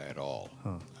mean guy at all.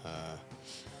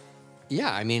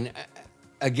 Yeah, I mean,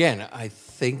 again, I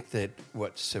think that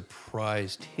what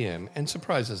surprised him, and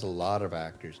surprises a lot of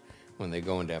actors when they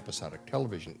go into episodic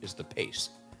television, is the pace.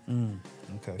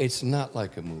 Okay. It's not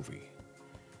like a movie.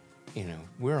 You know,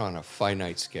 we're on a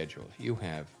finite schedule. You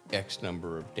have X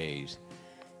number of days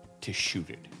to shoot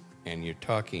it. And you're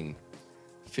talking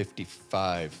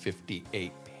 55,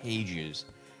 58 pages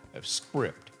of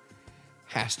script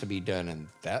has to be done in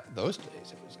those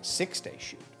days. It was a 6-day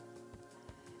shoot.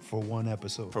 For one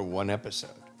episode. For one episode.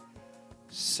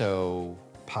 So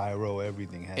Pyro,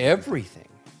 everything. everything.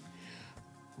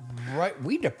 Right,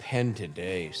 we depend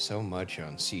today so much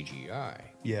on CGI,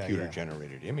 Yeah,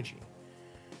 computer-generated imaging.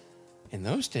 In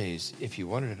those days, if you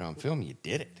wanted it on film, you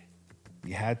did it.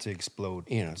 You had to explode.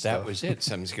 You know, that stuff. was it.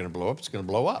 Something's going to blow up, it's going to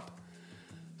blow up.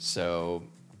 So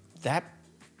that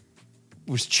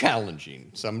was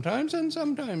challenging sometimes and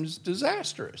sometimes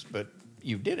disastrous, but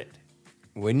you did it.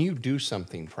 When you do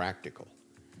something practical,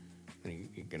 and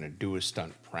you're going to do a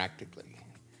stunt practically,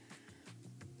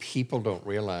 people don't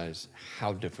realize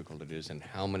how difficult it is and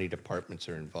how many departments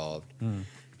are involved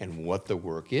and what the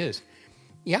work is.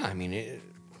 Yeah, I mean,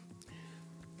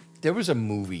 there was a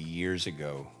movie years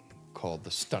ago called The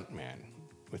Stuntman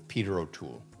with Peter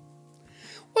O'Toole.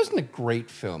 It wasn't a great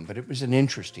film, but it was an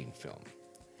interesting film.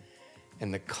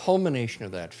 And the culmination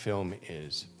of that film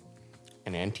is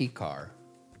an antique car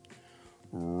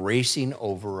racing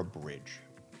over a bridge.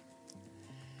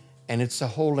 And it's the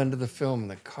whole end of the film, and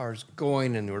the car's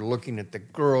going, and we're looking at the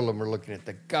girl, and we're looking at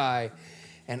the guy,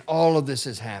 and all of this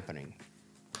is happening.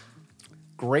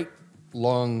 Great,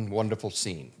 long, wonderful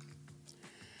scene.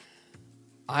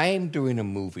 I'm doing a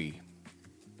movie,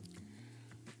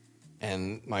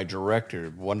 and my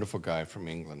director, wonderful guy from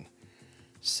England,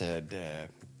 said,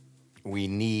 we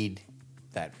need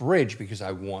that bridge because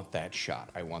I want that shot.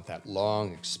 I want that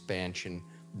long expansion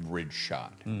bridge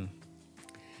shot.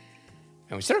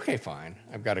 And we said, okay, fine.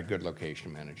 I've got a good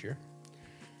location manager.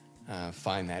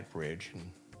 Find that bridge,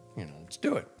 and let's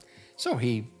do it. So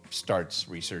he starts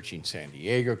researching San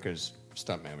Diego because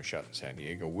Stuntman was shot in San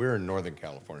Diego. We're in Northern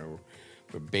California.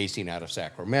 We're basing out of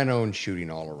Sacramento and shooting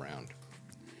all around.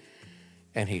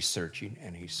 And he's searching,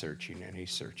 and he's searching, and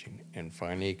he's searching. And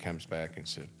finally he comes back and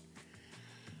said,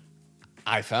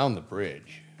 I found the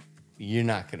bridge. You're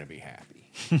not going to be happy.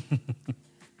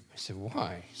 I said,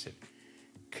 why? He said,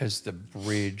 because the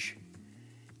bridge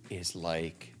is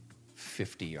like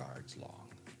 50 yards long.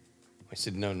 I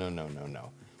said, no.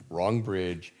 wrong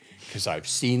bridge, because I've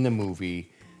seen the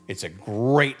movie. It's a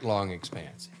great long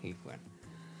expanse. He went,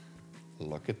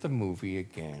 look at the movie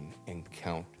again and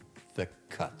count the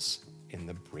cuts in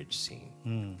the bridge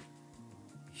scene.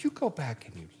 You go back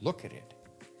and you look at it.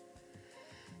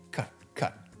 Cut,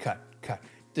 cut, cut, cut.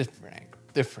 Different angle,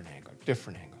 different angle,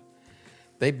 different angle.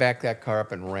 They backed that car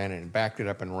up and ran it and backed it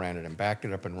up and ran it and backed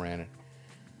it up and ran it.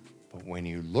 But when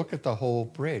you look at the whole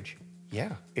bridge,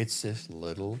 yeah, it's this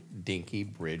little dinky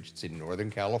bridge. It's in Northern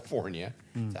California.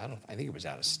 It's I think it was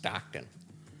out of Stockton.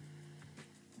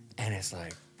 And it's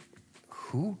like,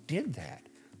 who did that?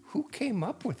 Who came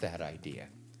up with that idea?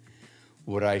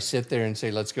 Would I sit there and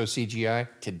say, let's go CGI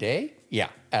today? Yeah,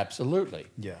 absolutely.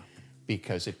 Yeah.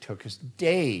 Because it took us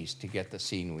days to get the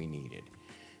scene we needed.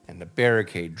 And the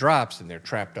barricade drops and they're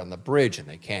trapped on the bridge and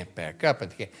they can't back up.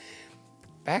 And they can't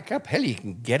back up. Hell, you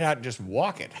can get out and just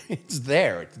walk it. It's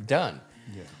there. It's done.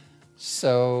 Yeah.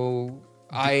 So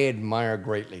I admire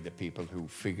greatly the people who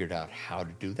figured out how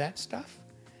to do that stuff.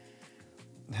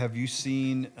 Have you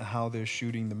seen how they're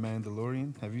shooting The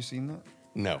Mandalorian? Have you seen that?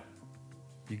 No.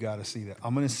 You got to see that.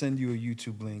 I'm gonna send you a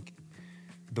YouTube link.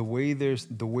 The way they're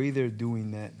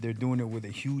doing that, they're doing it with a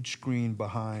huge screen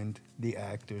behind the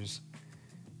actors.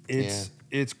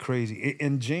 It's crazy.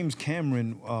 And James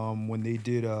Cameron, when they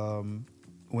did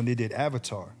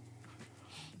Avatar,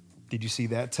 did you see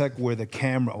that tech where the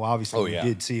camera? Well, obviously you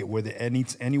did see it where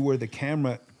anywhere the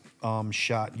camera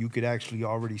shot, you could actually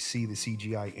already see the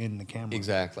CGI in the camera.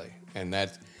 Exactly, and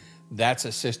that's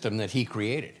a system that he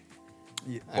created.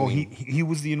 Yeah. I mean, he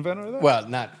was the inventor of that?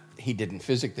 Well, he didn't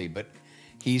physically, but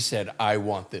he said, I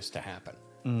want this to happen.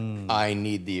 I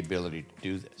need the ability to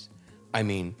do this. I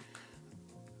mean,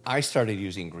 I started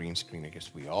using green screen, I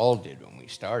guess we all did when we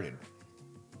started.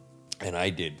 And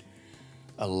I did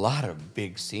a lot of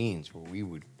big scenes where we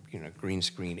would, green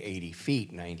screen 80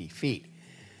 feet, 90 feet.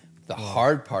 The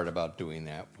hard part about doing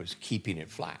that was keeping it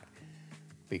flat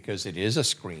because it is a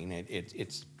screen.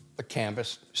 It's a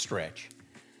canvas stretch.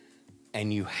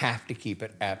 And you have to keep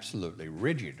it absolutely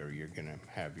rigid or you're going to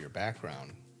have your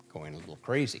background going a little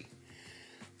crazy.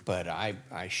 But I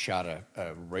shot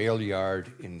a rail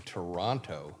yard in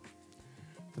Toronto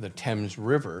for the Thames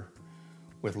River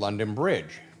with London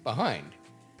Bridge behind.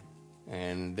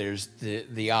 And there's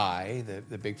the eye,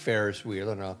 the big Ferris wheel,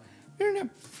 and all. We're in a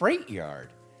freight yard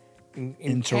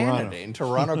in Canada, in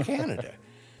Toronto, Canada.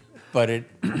 But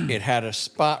it had a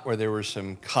spot where there were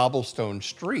some cobblestone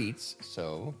streets,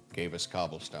 so gave us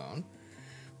cobblestone.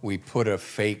 We put a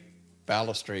fake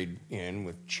balustrade in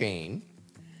with chain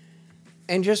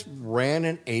and just ran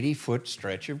an 80-foot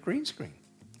stretch of green screen.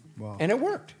 Wow. And it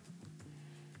worked.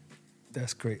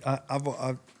 That's great. I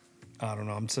don't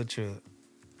know.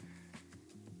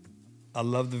 I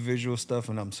love the visual stuff,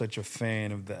 and I'm such a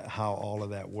fan of how all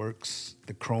of that works.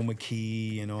 The chroma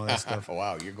key and all that stuff.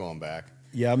 Wow, you're going back.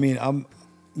 Yeah, I mean, I'm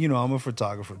a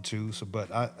photographer too. So, but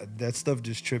that stuff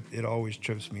it always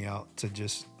trips me out to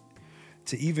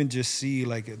even just see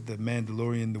like the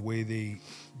Mandalorian, the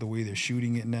way they're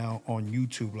shooting it now on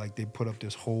YouTube. Like they put up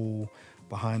this whole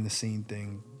behind the scene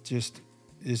thing. It's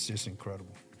just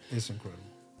incredible. It's incredible.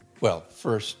 Well,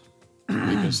 first,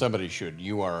 because somebody should,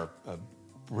 you are a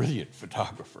brilliant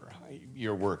photographer.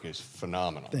 Your work is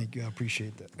phenomenal. Thank you. I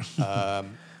appreciate that.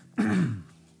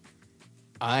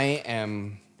 I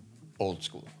am old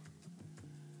school.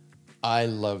 I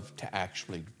love to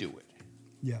actually do it.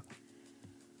 Yeah.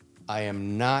 I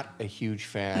am not a huge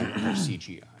fan of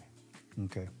CGI.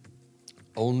 Okay.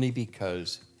 Only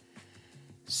because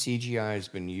CGI has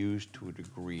been used to a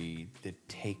degree that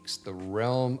takes the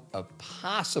realm of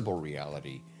possible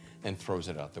reality and throws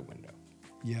it out the window.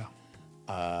 Yeah.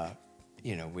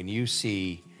 When you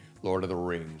see Lord of the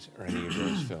Rings or any of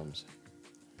those films,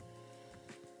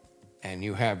 and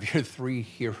you have your three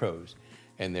heroes,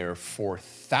 and there are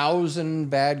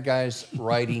 4,000 bad guys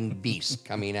riding beasts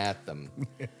coming at them,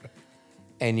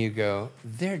 and you go,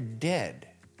 they're dead.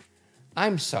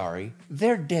 I'm sorry,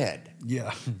 they're dead.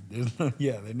 Yeah.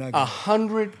 They're not.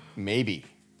 100, maybe.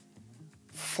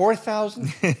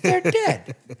 4,000, they're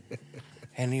dead.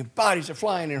 And the bodies are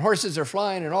flying, and horses are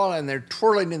flying, and they're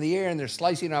twirling in the air, and they're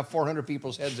slicing off 400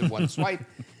 people's heads in one swipe.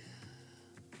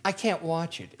 I can't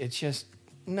watch it. It's just,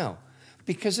 no.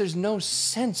 Because there's no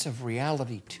sense of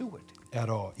reality to it. At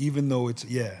all. Even though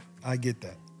I get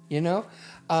that.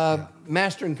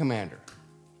 Master and Commander.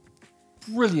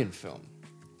 Brilliant film.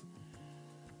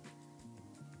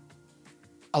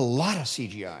 A lot of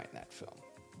CGI in that film.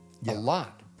 Yeah. A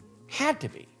lot. Had to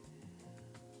be.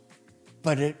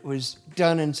 But it was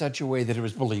done in such a way that it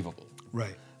was believable.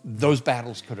 Right. Those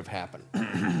battles could have happened.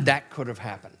 That could have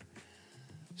happened.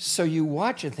 So you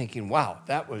watch it thinking, wow,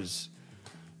 that was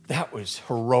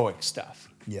heroic stuff.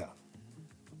 Yeah.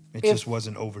 It just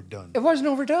wasn't overdone. It wasn't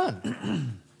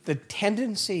overdone. The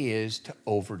tendency is to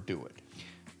overdo it.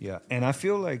 Yeah, and I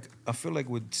feel like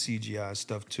with CGI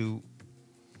stuff too,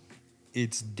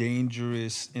 it's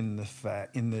dangerous in the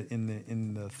fact in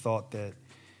the thought that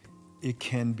it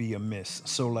can be a miss.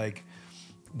 So like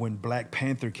when Black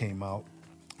Panther came out,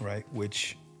 right,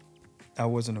 which I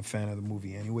wasn't a fan of the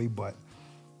movie anyway, but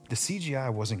the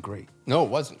CGI wasn't great. No, it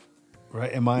wasn't.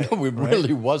 Right? No, it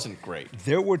really wasn't great.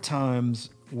 There were times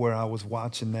where I was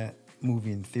watching that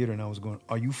movie in theater and I was going,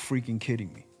 "Are you freaking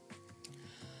kidding me?"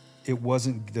 It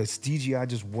wasn't, the CGI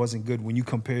just wasn't good when you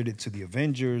compared it to the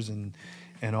Avengers and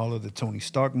all of the Tony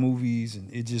Stark movies,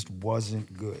 and it just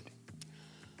wasn't good.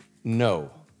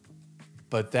 No,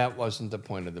 but that wasn't the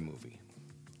point of the movie.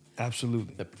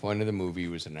 Absolutely. The point of the movie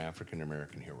was an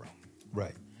African-American hero.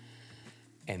 Right.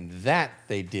 And that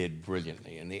they did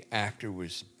brilliantly. And the actor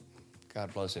was,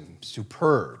 God bless him,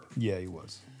 superb. Yeah, he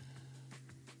was.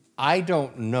 I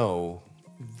don't know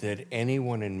that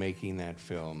anyone in making that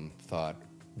film thought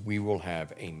we will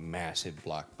have a massive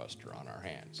blockbuster on our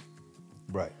hands.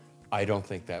 Right. I don't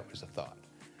think that was a thought.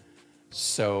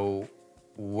 So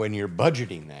when you're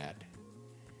budgeting that,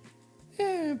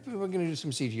 we're going to do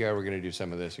some CGI, we're going to do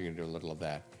some of this, we're going to do a little of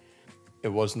that. It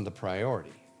wasn't the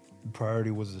priority. The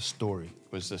priority was the story.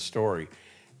 It was the story,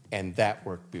 and that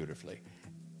worked beautifully.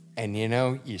 And you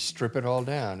know, you strip it all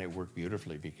down, it worked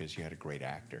beautifully because you had a great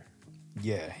actor.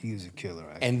 Yeah, he was a killer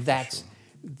actor. And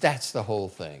that's the whole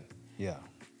thing. Yeah.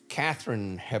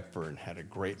 Katharine Hepburn had a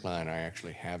great line. I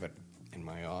actually have it in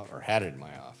my had it in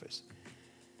my office,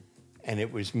 and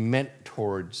it was meant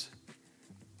towards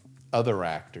other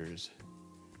actors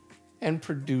and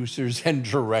producers and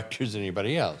directors and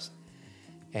anybody else.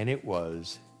 And it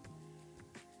was,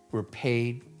 we're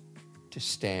paid to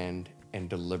stand and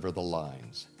deliver the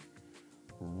lines.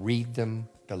 Read them,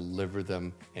 deliver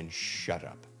them, and shut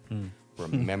up.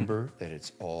 Remember that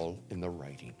it's all in the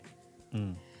writing.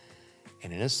 And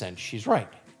in a sense, she's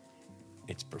right.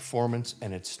 It's performance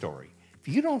and it's story. If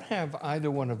you don't have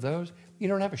either one of those, you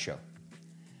don't have a show.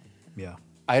 Yeah.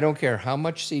 I don't care how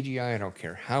much CGI, I don't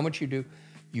care how much you do,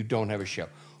 you don't have a show.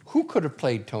 Who could have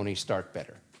played Tony Stark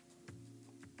better?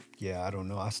 Yeah, I don't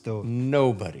know.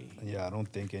 Nobody. Yeah, I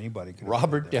don't think anybody could.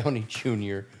 Robert Downey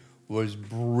Jr. was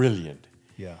brilliant.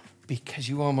 Yeah. Because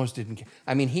you almost didn't care.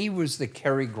 I mean, he was the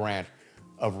Cary Grant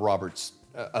of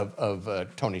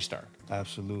Tony Stark.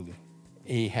 Absolutely.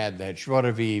 He had that joie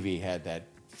de vivre, he had that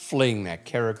fling, that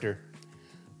character.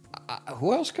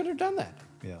 Who else could have done that?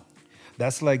 Yeah.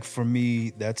 That's like, for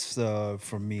me,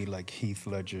 like Heath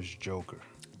Ledger's Joker.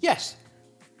 Yes.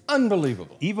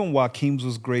 Unbelievable. Even Joaquin's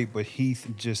was great, but Heath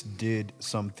just did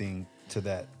something to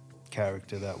that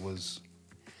character that was...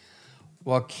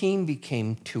 Joaquin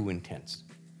became too intense.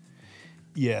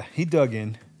 Yeah, he dug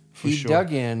in, for sure. He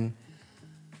dug in.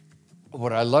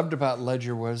 What I loved about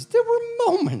Ledger was there were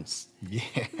moments. Yeah.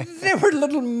 There were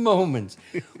little moments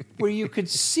where you could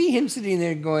see him sitting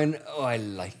there going, "Oh, I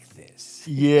like this.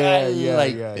 Yeah, I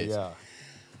like yeah, this." yeah.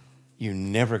 You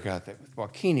never got that with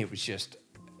Joaquin. It was just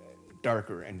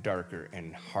darker and darker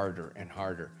and harder and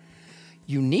harder.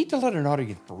 You need to let an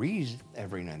audience breathe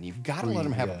every now and then. You've got to let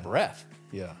them have a breath.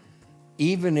 Yeah.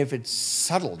 Even if it's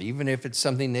subtle, even if it's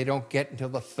something they don't get until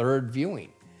the third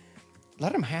viewing.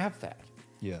 Let them have that.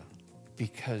 Yeah.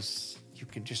 Because you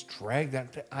can just drag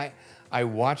that. I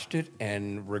watched it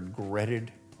and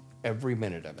regretted every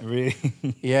minute of it.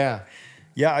 Really? Yeah.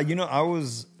 Yeah, you know, I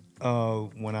was,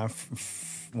 when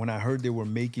I heard they were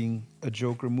making a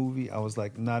Joker movie, I was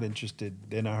like, not interested.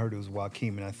 Then I heard it was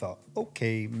Joaquin, and I thought,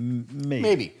 okay, maybe.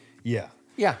 Maybe. Yeah.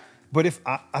 Yeah. But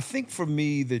I think for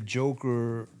me, the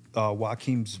Joker,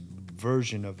 Joaquin's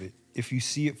version of it, if you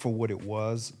see it for what it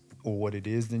was or what it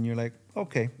is, then you're like,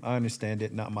 okay, I understand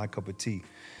it. Not my cup of tea.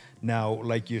 Now,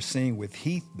 like you're saying with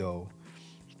Heath, though,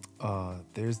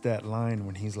 there's that line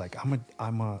when he's like,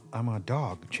 I'm a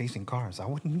dog chasing cars. I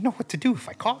wouldn't know what to do if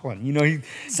I caught one. You know,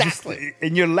 Exactly.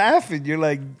 And you're laughing. You're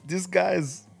like, this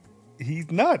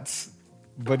he's nuts,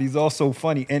 but he's also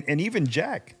funny. And even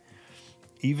Jack,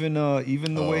 even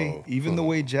the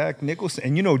way Jack Nicholson,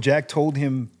 and you know, Jack told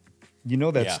him, you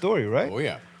know that story, right? Oh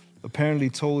yeah. Apparently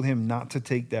told him not to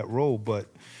take that role, but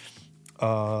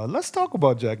let's talk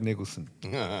about Jack Nicholson.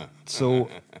 So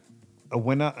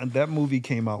when that movie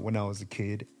came out when I was a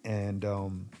kid, and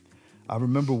I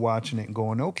remember watching it and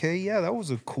going, okay, yeah, that was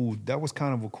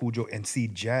kind of a cool joke. And see,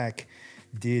 Jack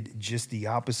did just the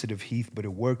opposite of Heath, but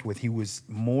it worked he was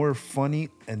more funny,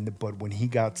 but when he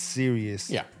got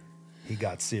serious, Yeah. he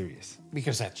got serious.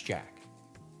 Because that's Jack.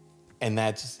 And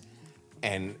that's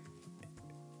And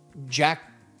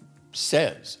Jack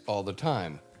says all the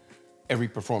time, every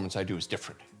performance I do is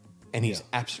different. And he's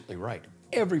absolutely right.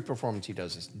 Every performance he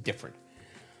does is different.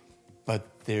 But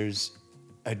there's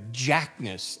a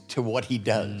Jackness to what he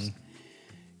does.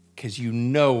 Because you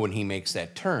know when he makes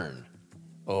that turn,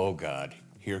 oh God,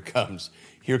 here comes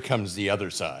the other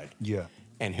side. Yeah.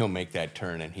 And he'll make that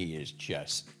turn and he is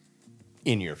just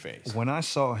in your face. When I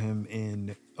saw him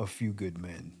in A Few Good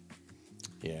Men,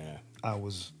 Yeah. I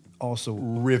was also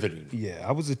Riveting. Yeah,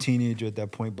 I was a teenager at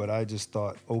that point, but I just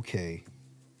thought, okay,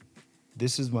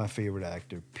 this is my favorite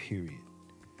actor, period.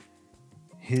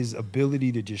 His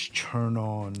ability to just turn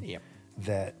on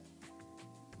that,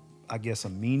 I guess, a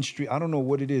mean streak. I don't know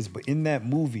what it is, but in that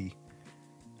movie,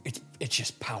 it's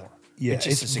just power. Yeah, it's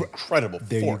just this incredible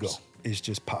there force. You go. It's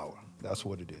just power. That's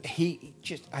what it is. He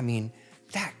just, I mean,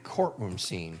 that courtroom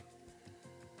scene,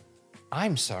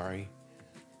 I'm sorry,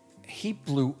 he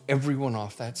blew everyone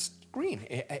off that screen.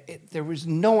 There was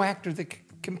no actor that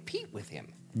could compete with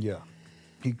him. Yeah.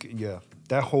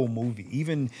 That whole movie,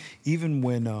 even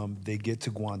when they get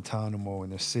to Guantanamo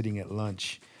and they're sitting at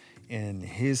lunch, and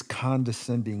his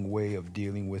condescending way of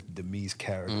dealing with Demi's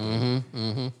character,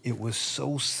 it was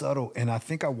so subtle. And I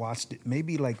think I watched it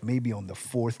maybe on the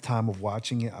fourth time of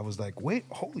watching it. I was like, wait,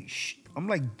 holy shit! I'm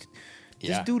like,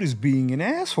 this dude is being an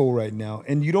asshole right now,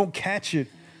 and you don't catch it,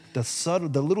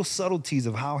 the little subtleties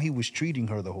of how he was treating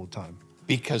her the whole time.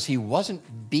 Because he wasn't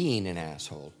being an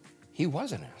asshole, he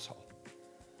was an asshole.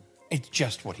 It's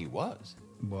just what he was.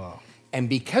 Wow. And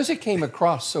because it came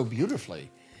across so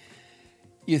beautifully,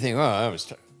 you think, oh, that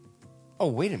was... Oh,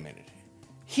 wait a minute.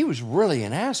 He was really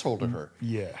an asshole to her.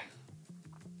 Yeah.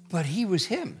 But he was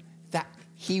him.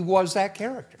 He was that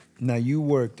character. Now you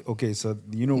worked, okay, so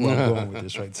you know where I'm going with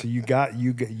this, right? So you got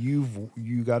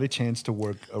a chance to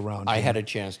work around I him. had a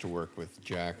chance to work with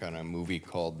Jack on a movie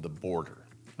called The Border.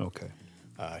 Okay.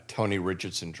 Tony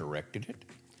Richardson directed it.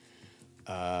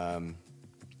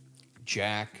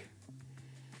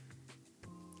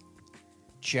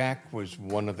 Jack was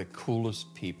one of the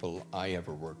coolest people I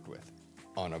ever worked with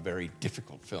on a very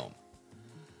difficult film.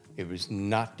 It was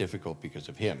not difficult because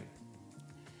of him.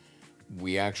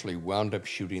 We actually wound up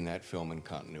shooting that film in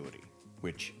continuity,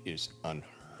 which is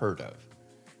unheard of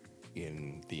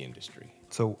in the industry.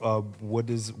 So what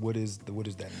does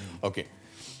that mean? Okay,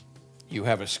 you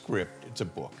have a script, it's a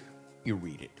book, you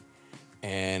read it.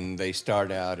 And they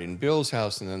start out in Bill's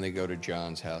house, and then they go to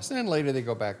John's house. And then later they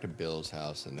go back to Bill's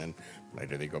house, and then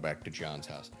later they go back to John's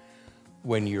house.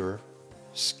 When you're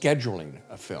scheduling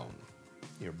a film,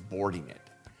 you're boarding it,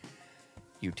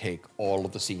 you take all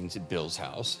of the scenes at Bill's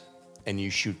house, and you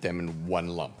shoot them in one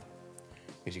lump.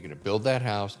 Because you're going to build that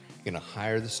house, you're going to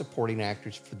hire the supporting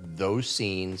actors for those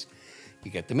scenes.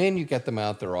 You get them in, you get them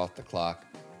out, they're off the clock,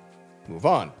 move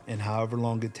on. And however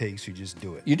long it takes, you just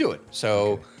do it. You do it.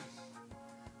 So... Okay.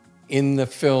 In the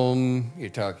film, you're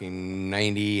talking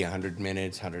 90, 100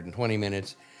 minutes, 120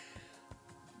 minutes.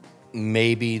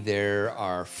 Maybe there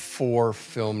are 4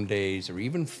 film days or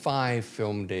even 5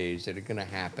 film days that are going to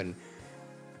happen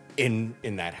in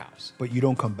that house. But you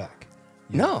don't come back.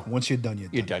 No. Once you're done,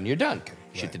 you're done. You're done. Okay.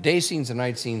 Shoot right. The day scenes, the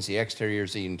night scenes, the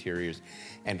exteriors, the interiors,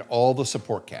 and all the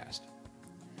support cast.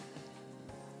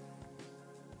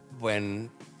 When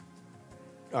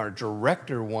our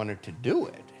director wanted to do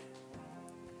it,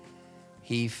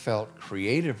 he felt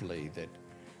creatively that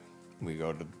we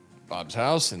go to Bob's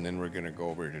house, and then we're going to go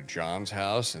over to John's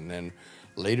house, and then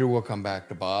later we'll come back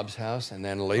to Bob's house, and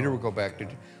then later we'll go back to,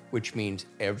 which means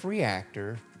every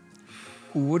actor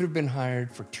who would have been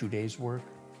hired for 2 days' work,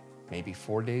 maybe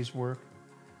 4 days' work,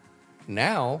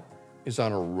 now is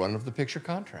on a run-of-the-picture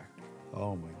contract.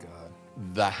 Oh, my God.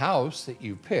 The house that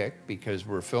you pick, because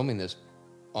we're filming this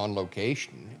on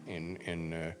location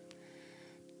in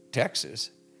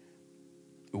Texas,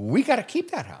 we got to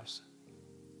keep that house.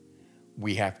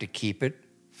 We have to keep it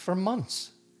for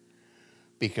months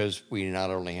because we not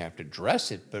only have to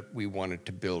dress it, but we wanted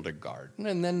to build a garden.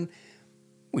 And then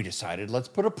we decided, let's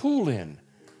put a pool in.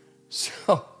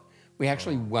 So we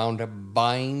actually wound up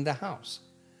buying the house.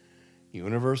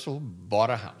 Universal bought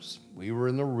a house. We were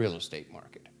in the real estate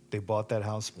market. They bought that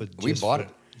house, but we bought it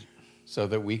so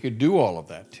that we could do all of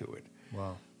that to it.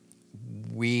 Wow.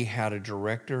 We had a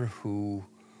director who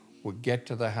would get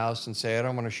to the house and say, I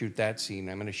don't want to shoot that scene.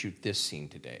 I'm going to shoot this scene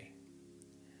today.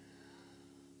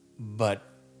 But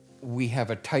we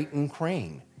have a Titan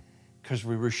crane because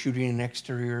we were shooting an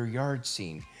exterior yard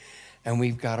scene. And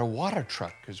we've got a water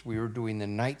truck because we were doing the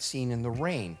night scene in the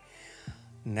rain.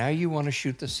 Now you want to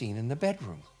shoot the scene in the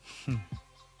bedroom.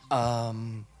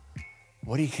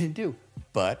 What are you going to do?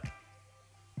 But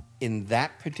in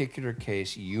that particular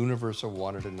case, Universal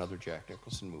wanted another Jack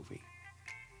Nicholson movie.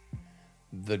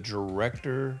 The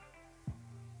director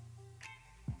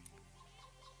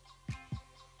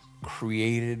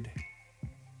created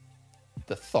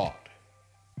the thought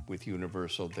with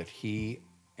Universal that he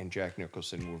and Jack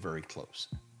Nicholson were very close.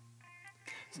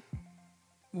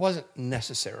 Wasn't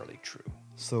necessarily true.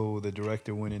 So the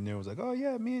director went in there and was like, oh,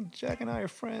 yeah, me and Jack and I are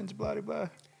friends, blah, blah, blah.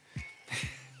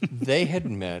 They had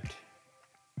met,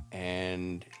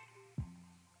 and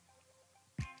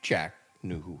Jack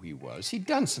knew who he was. He'd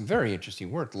done some very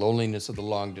interesting work, Loneliness of the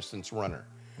Long Distance Runner.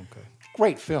 Okay.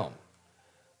 Great film.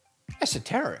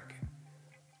 Esoteric.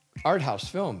 Art house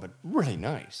film, but really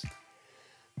nice.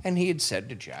 And he had said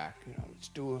to Jack, you know, let's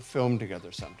do a film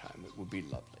together sometime. It would be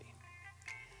lovely.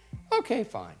 Okay,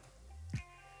 fine.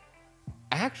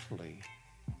 Actually,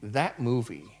 that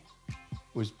movie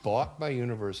was bought by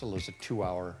Universal as a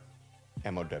 2-hour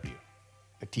MOW,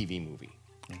 a TV movie.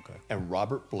 Okay. And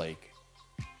Robert Blake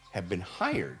had been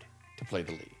hired to play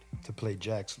the lead. To play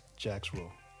Jack's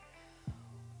role.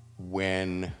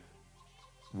 When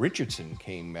Richardson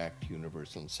came back to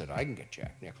Universal and said, I can get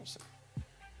Jack Nicholson,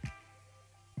 the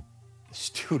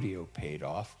studio paid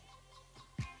off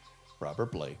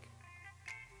Robert Blake,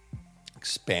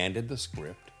 expanded the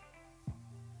script,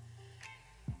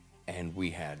 and we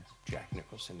had Jack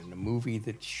Nicholson in a movie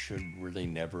that should really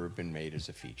never have been made as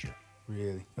a feature.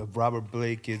 Really? Robert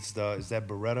Blake is that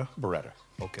Beretta? Beretta.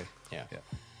 Okay. Yeah.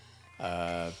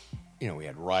 Yeah. You know, we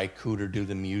had Ry Cooder do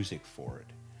the music for it.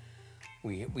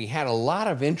 We had a lot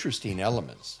of interesting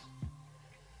elements,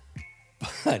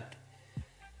 but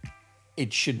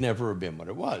it should never have been what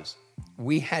it was.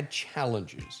 We had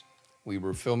challenges. We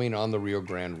were filming on the Rio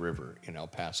Grande River in El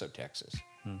Paso, Texas.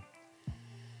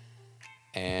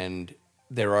 And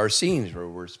there are scenes where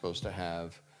we're supposed to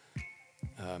have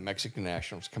Mexican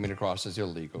nationals coming across as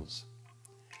illegals,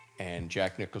 and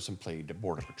Jack Nicholson played the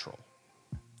Border Patrol.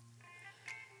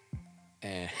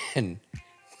 And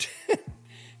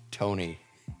Tony,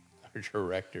 our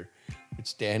director, would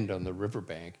stand on the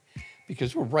riverbank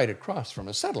because we're right across from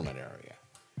a settlement area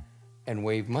and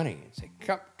wave money and say,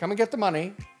 come and get the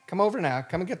money. Come over now.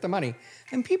 Come and get the money.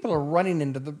 And people are running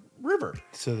into the river.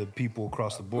 So the people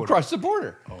across the border. Across the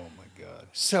border. Oh, my God.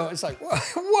 So it's like,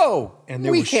 whoa, And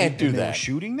we can't do and that. They were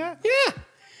shooting that? Yeah.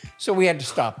 So we had to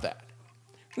stop that.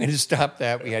 We had to stop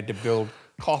that. We had to build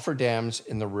cofferdams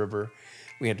in the river.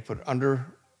 We had to put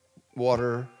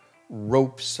underwater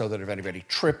ropes so that if anybody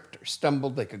tripped or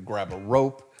stumbled, they could grab a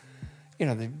rope. You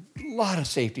know, a lot of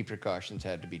safety precautions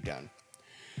had to be done.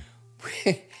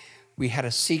 We had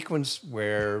a sequence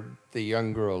where the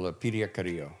young girl, Piria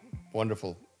Carrillo,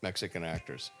 wonderful Mexican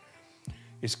actress,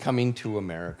 is coming to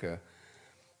America.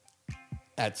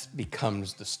 That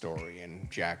becomes the story, and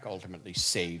Jack ultimately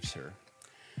saves her.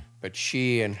 But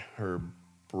she and her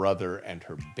brother and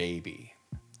her baby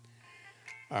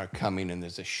are coming, and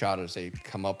there's a shot as they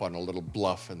come up on a little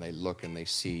bluff, and they look and they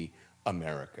see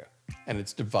America. And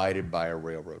it's divided by a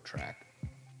railroad track.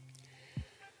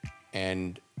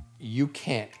 And you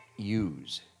can't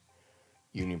use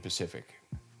Union Pacific.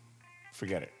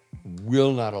 Forget it.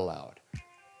 Will not allow it.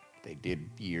 They did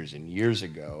years and years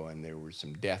ago, and there were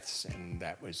some deaths, and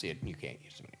that was it. And you can't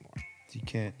use them anymore. You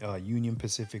can't. Union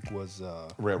Pacific was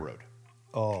Railroad.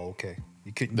 Oh, okay.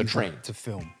 You couldn't The use train. it to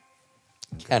film.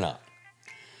 Cannot.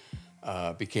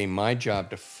 Became my job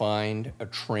to find a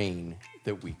train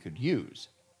that we could use.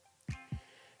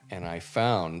 And I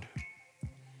found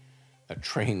a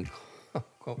train,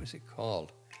 what was it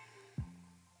called?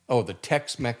 Oh, the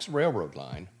Tex-Mex Railroad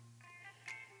line.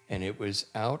 And it was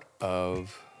out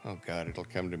of, oh God, it'll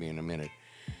come to me in a minute.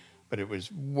 But it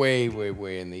was way, way,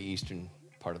 way in the eastern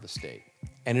part of the state.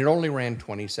 And it only ran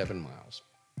 27 miles.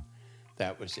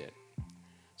 That was it.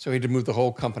 So we had to move the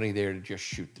whole company there to just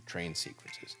shoot the train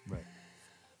sequences. Right.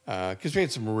 Because we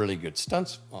had some really good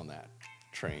stunts on that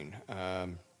train.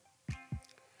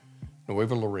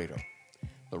 Nuevo Laredo.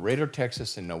 Laredo,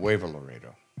 Texas, and Nuevo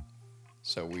Laredo.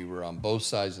 So we were on both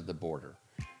sides of the border.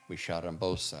 We shot on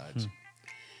both sides.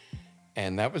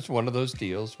 And that was one of those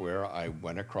deals where I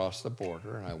went across the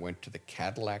border and I went to the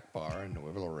Cadillac Bar in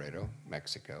Nuevo Laredo,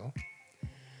 Mexico,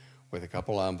 with a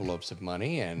couple envelopes of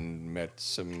money and met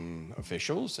some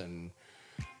officials, and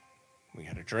we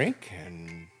had a drink,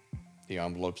 and the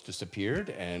envelopes disappeared,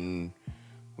 and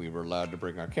we were allowed to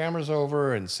bring our cameras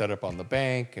over and set up on the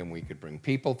bank, and we could bring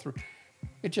people through.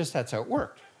 It just, that's how it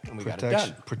worked, and we got it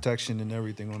done. Protection and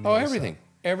everything on the Oh, other everything. side.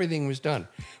 Everything was done.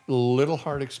 A little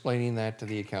hard explaining that to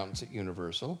the accountants at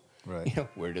Universal. Right. You know,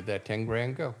 where did that 10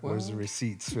 grand go? Well, Where's the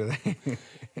receipts for that?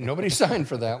 nobody signed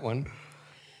for that one.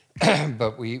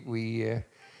 But we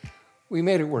We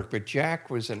made it work, but Jack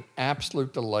was an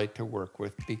absolute delight to work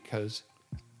with because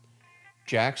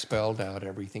Jack spelled out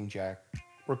everything Jack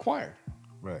required.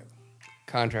 Right.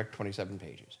 Contract, 27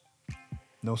 pages.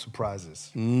 No surprises.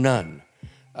 None.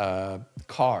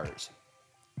 Cars.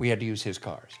 We had to use his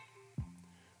cars.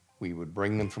 We would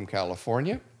bring them from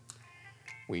California.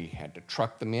 We had to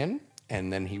truck them in,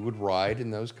 and then he would ride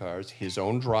in those cars. His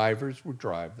own drivers would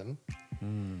drive them.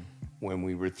 When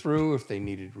we were through, if they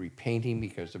needed repainting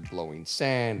because of blowing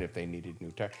sand, if they needed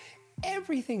new tires,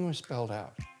 everything was spelled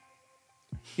out.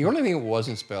 The only thing that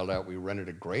wasn't spelled out, we rented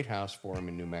a great house for him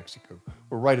in New Mexico.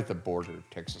 We're right at the border of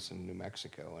Texas and New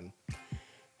Mexico, and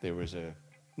there was a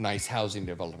nice housing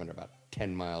development about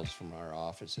 10 miles from our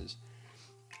offices.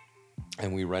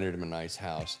 And we rented him a nice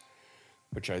house,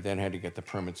 which I then had to get the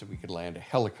permits so we could land a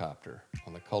helicopter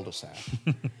on the cul-de-sac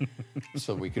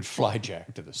so we could fly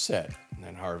Jack to the set. And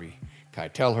then Harvey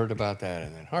Keitel heard about that,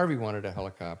 and then Harvey wanted a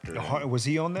helicopter. Was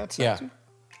he on that set Yeah. too?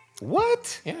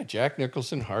 What? Yeah, Jack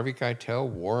Nicholson, Harvey Keitel,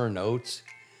 Warren Oates.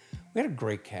 We had a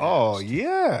great cast. Oh,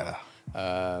 yeah.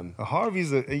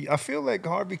 I feel like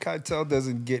Harvey Keitel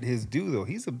doesn't get his due, though.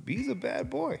 He's a bad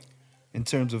boy in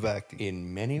terms of acting.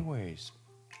 In many ways.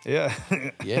 Yeah.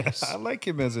 Yes. I like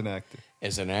him as an actor.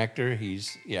 As an actor,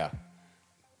 he's,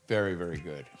 very, very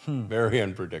good. Very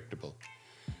unpredictable.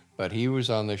 But he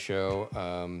was on the show.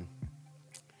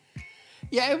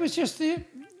 It was just,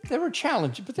 there were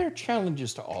challenges, but there are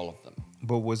challenges to all of them.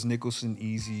 But was Nicholson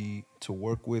easy to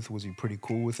work with? Was he pretty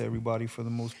cool with everybody for the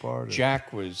most part? Or?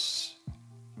 Jack was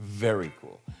very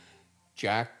cool.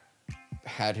 Jack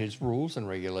had his rules and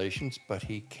regulations, but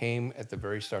he came at the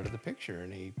very start of the picture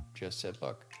and he just said,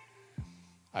 look,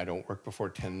 I don't work before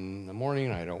 10 in the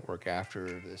morning. I don't work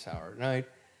after this hour at night.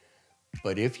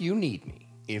 But if you need me,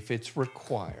 if it's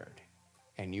required,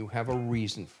 and you have a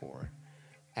reason for it,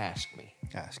 ask me.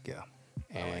 Ask, yeah.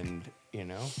 And,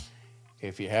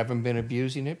 if you haven't been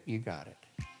abusing it, you got it.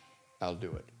 I'll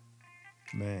do it.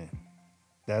 Man,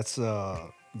 that's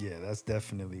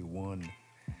definitely one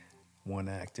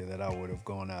actor that I would have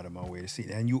gone out of my way to see.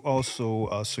 And you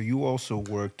also, you also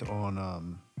worked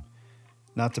on,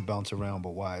 not to bounce around,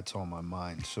 but why it's on my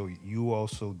mind. So you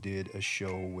also did a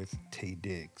show with Taye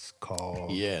Diggs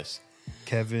called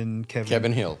Kevin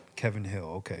Hill. Kevin Hill,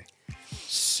 okay.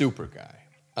 Super guy.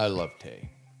 I love Taye.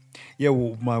 Yeah,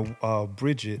 well, my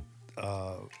Bridget,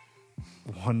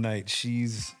 one night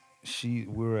we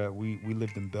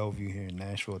lived in Bellevue here in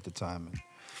Nashville at the time, and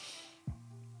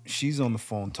she's on the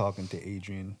phone talking to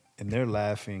Adrian, and they're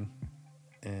laughing,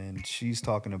 and she's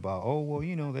talking about, oh,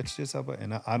 well, that's just how,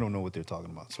 and I don't know what they're talking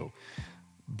about. So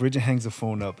Bridget hangs the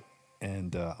phone up,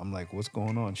 and I'm like, what's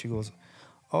going on? She goes,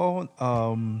 oh,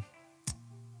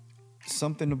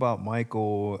 something about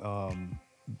Michael,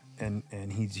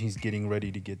 and he's getting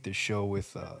ready to get this show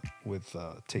with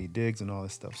Taye Diggs and all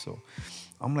this stuff. So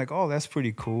I'm like, oh, that's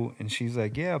pretty cool. And she's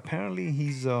like, yeah, apparently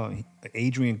he's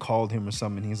Adrian called him or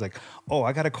something. He's like, oh,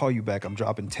 I gotta call you back. I'm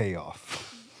dropping Taye off.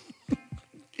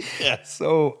 Yeah.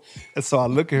 So I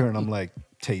look at her and I'm like,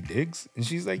 Taye Diggs? And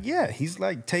she's like, yeah, he's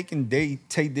like taking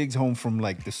Taye Diggs home from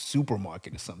like the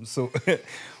supermarket or something. So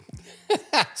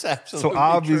that's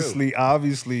absolutely true.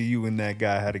 Obviously you and that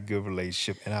guy had a good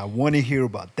relationship, and I want to hear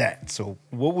about that. So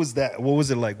what was that? What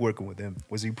was it like working with him?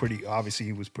 Was he obviously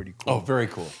he was pretty cool. Oh, very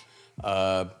cool.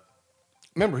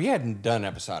 Remember, he hadn't done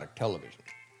episodic television.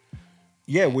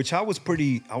 Yeah, which I was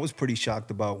pretty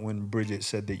shocked about when Bridget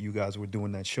said that you guys were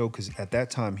doing that show, because at that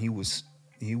time he was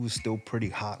still pretty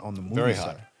hot on the movie Very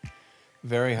side. hot.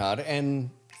 Very hot. And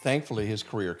thankfully his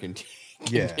career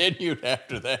continued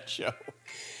after that show.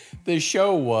 The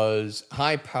show was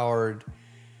high-powered,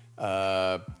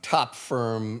 top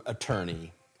firm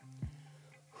attorney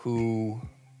who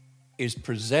is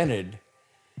presented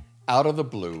out of the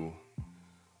blue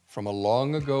from a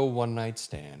long ago one-night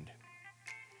stand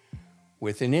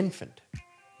with an infant.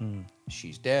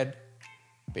 She's dead.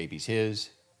 Baby's his.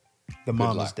 The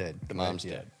mom is dead. The mom's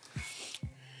dead.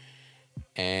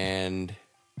 And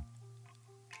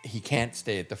he can't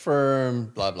stay at the firm,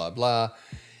 blah, blah, blah.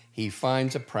 He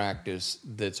finds a practice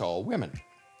that's all women.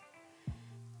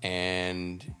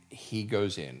 And he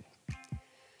goes in.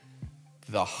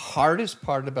 The hardest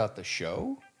part about the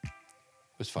show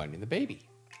was finding the baby.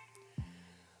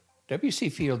 W.C.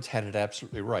 Fields had it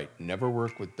absolutely right. Never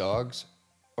work with dogs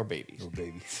or babies.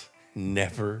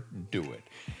 Never do it.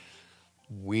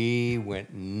 We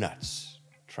went nuts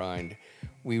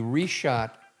we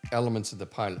reshot elements of the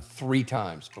pilot 3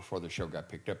 times before the show got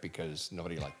picked up because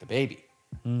nobody liked the baby.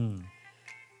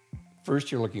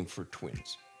 First, you're looking for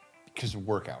twins because of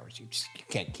work hours. You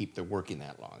can't keep them working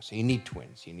that long. So you need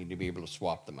twins. You need to be able to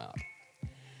swap them out.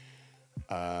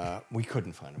 We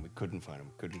couldn't find him. We couldn't find him.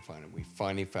 We couldn't find him. We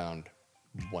finally found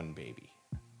one baby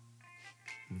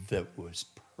that was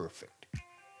perfect.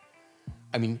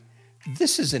 I mean,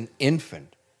 this is an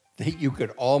infant that you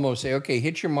could almost say, okay,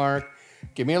 hit your mark,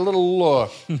 give me a little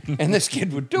look, and this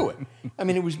kid would do it. I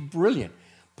mean, it was brilliant.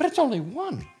 But it's only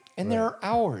one, and there are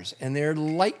hours, and there are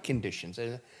light conditions.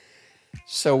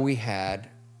 So we had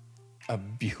a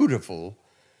beautiful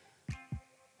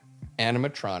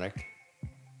animatronic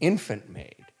infant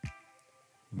made.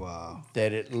 Wow.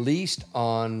 That at least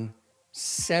on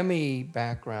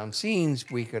semi-background scenes,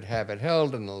 we could have it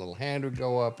held and the little hand would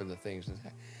go up and the things.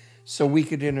 So we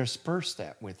could intersperse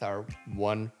that with our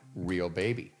one real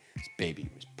baby. This baby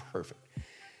was perfect.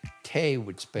 Tay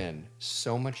would spend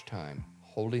so much time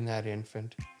holding that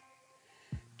infant,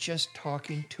 just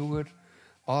talking to it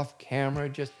off camera.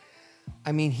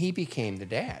 I mean, he became the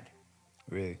dad.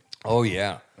 Really? Oh,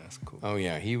 yeah. That's cool. Oh,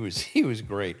 yeah. He was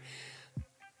great.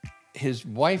 His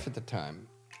wife at the time,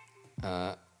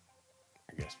 I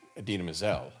guess, Idina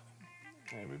Menzel,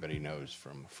 everybody knows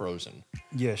from Frozen.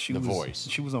 Yeah, she was. Voice.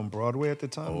 She was on Broadway at the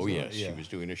time. Oh, yes. Yeah. She was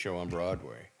doing a show on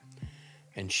Broadway.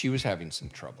 And she was having some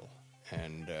trouble.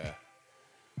 And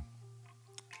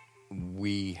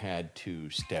we had to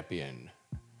step in.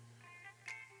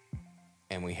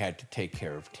 And we had to take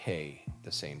care of Tay at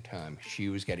the same time. She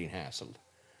was getting hassled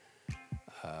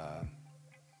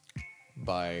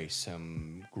by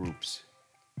some groups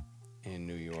in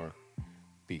New York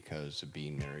because of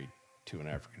being married to an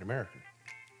African American.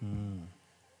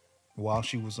 While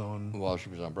she was on. While she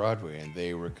was on Broadway, and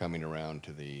they were coming around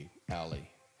to the alley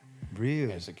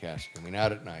Really? as the cast coming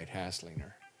out at night, hassling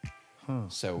her. Huh.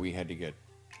 So we had to get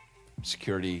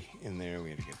security in there. We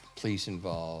had to get the police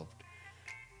involved.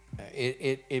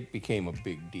 It became a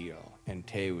big deal. And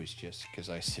Tay was just, because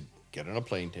I said, get on a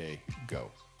plane, Tay,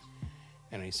 go.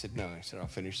 And he said, no. I said, I'll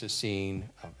finish the scene.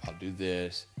 I'll do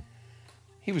this.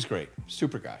 He was great.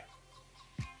 Super guy.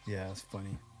 Yeah, it's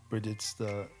funny. Bridget's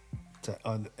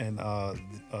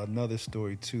another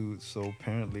story too. So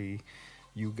apparently,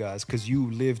 you guys, because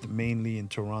you lived mainly in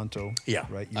Toronto. Yeah,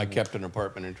 right. I kept an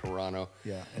apartment in Toronto.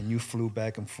 Yeah, and you flew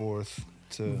back and forth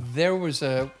to. There was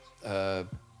a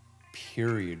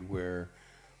period where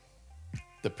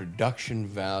the production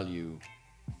value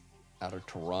out of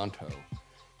Toronto,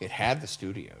 it had the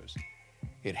studios,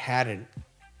 it had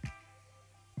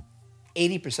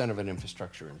 80% of an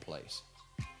infrastructure in place,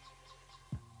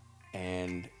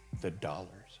 and the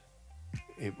dollars,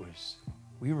 it was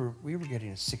we were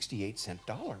getting a 68-cent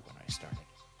dollar when I started.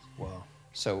 Wow.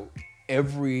 So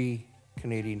every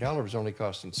Canadian dollar was only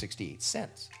costing 68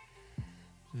 cents.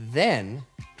 Then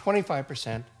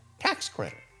 25% tax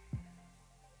credit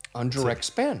on direct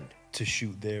spend. To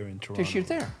shoot there in Toronto. To shoot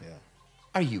there. Yeah.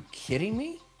 Are you kidding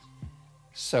me?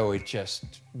 So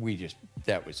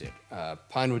that was it.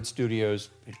 Pinewood Studios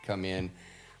had come in.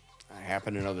 I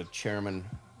happened to know the chairman,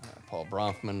 Paul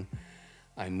Bronfman.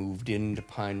 I moved into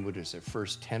Pinewood as their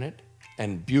first tenant,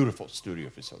 and beautiful studio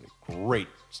facility, great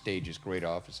stages, great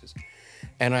offices.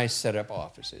 And I set up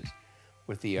offices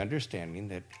with the understanding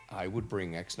that I would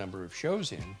bring X number of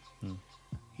shows in.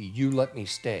 You let me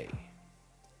stay.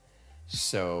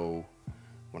 So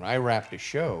when I wrapped a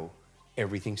show,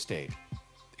 everything stayed.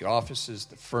 The offices,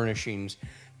 the furnishings,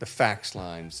 the fax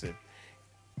lines, the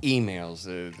emails,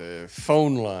 the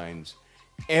phone lines,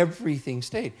 everything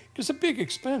stayed. Because a big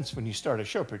expense when you start a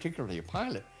show, particularly a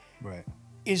pilot, Right.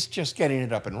 is just getting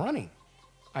it up and running.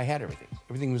 I had everything.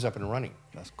 Everything was up and running.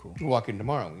 That's cool. We walk in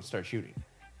tomorrow, we can start shooting.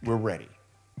 We're ready.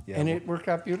 Yeah, and it worked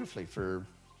out beautifully for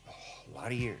a lot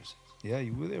of years. Yeah,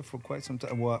 you were there for quite some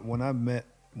time. Well, when I met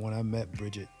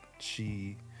Bridget,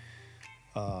 she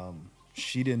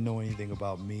didn't know anything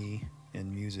about me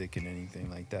and music and anything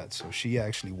like that. So she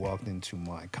actually walked into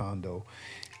my condo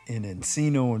in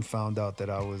Encino and found out that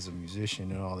I was a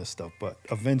musician and all this stuff. But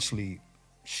eventually,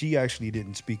 she actually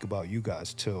didn't speak about you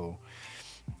guys till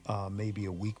maybe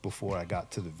a week before I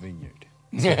got to the Vineyard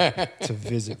to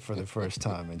visit for the first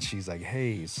time. And she's like,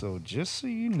 hey, so just so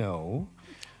you know,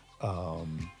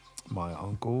 my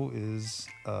uncle is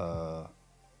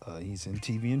he's in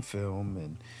TV and film,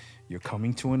 and you're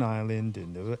coming to an island,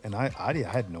 and I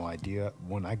had no idea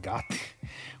when I got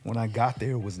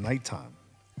there it was nighttime,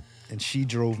 and she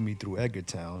drove me through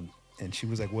Edgartown, and she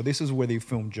was like, well, this is where they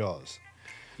filmed Jaws.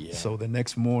 Yeah. So the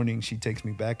next morning she takes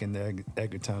me back in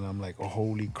Edgartown. I'm like, oh,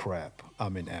 holy crap,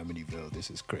 I'm in Amityville. This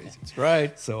is crazy. That's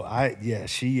right. So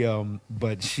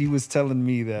but she was telling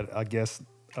me that I guess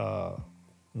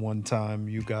one time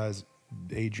you guys,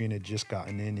 Adrian had just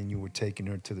gotten in and you were taking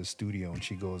her to the studio, and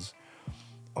she goes,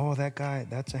 oh, that guy,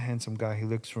 that's a handsome guy. He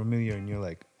looks familiar. And you're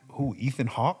like, who, Ethan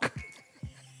Hawke?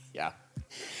 Yeah.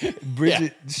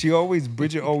 Bridget,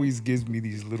 Bridget always gives me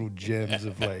these little gems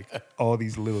of like all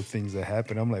these little things that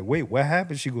happen. I'm like, wait, what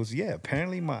happened? She goes, yeah,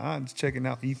 apparently my aunt's checking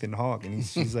out Ethan Hawke, and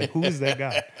she's like, who is that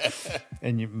guy?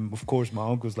 And of course, my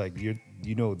uncle's like, you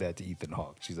know that's Ethan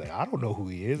Hawke. She's like, I don't know who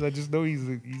he is. I just know he's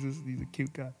a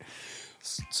cute guy.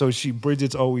 So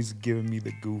Bridget's always giving me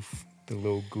the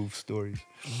little goof stories.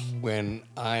 When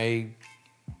I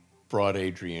brought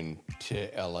Adrian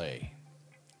to L.A.,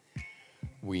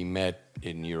 we met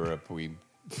in Europe. We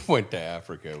went to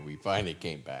Africa. We finally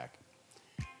came back.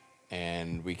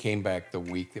 And we came back the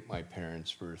week that my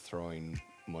parents were throwing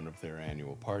one of their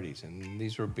annual parties. And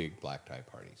these were big black tie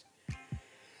parties.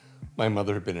 My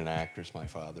mother had been an actress. My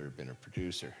father had been a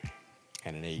producer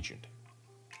and an agent.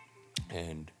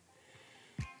 And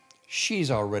she's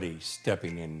already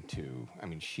stepping into, I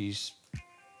mean, she's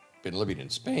been living in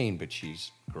Spain, but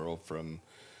she's a girl from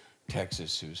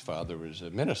Texas whose father was a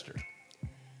minister.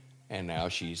 And now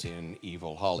she's in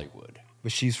evil Hollywood.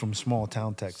 But she's from small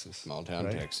town Texas. Small town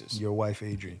right? Texas. Your wife,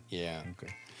 Adrian. Yeah.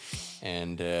 Okay.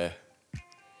 And,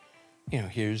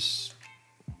 here's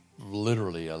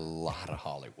literally a lot of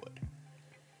Hollywood.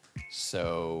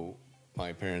 So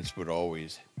my parents would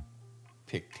always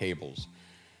pick tables.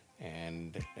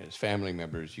 And as family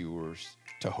members, you were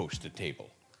to host a table.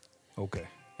 Okay.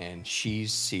 And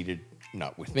she's seated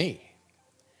not with me.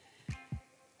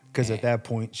 Because at that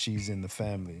point, she's in the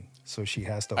family, so she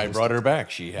has to host. I brought her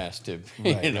back. She has to,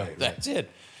 Right, that's it.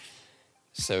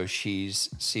 So she's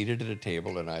seated at a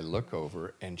table, and I look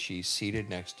over, and she's seated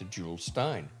next to Jules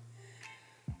Stein.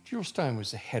 Jules Stein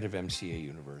was the head of MCA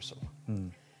Universal.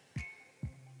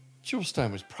 Jules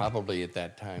Stein was probably at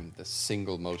that time the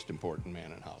single most important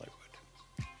man in Hollywood.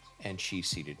 And she's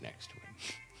seated next to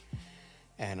him.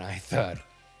 And I thought,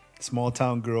 small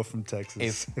town girl from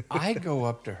Texas. if I go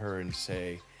up to her and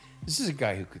say, this is a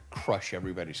guy who could crush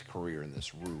everybody's career in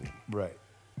this room. Right.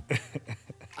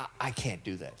 I can't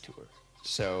do that to her.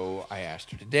 So I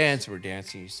asked her to dance. We're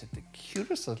dancing. She said, the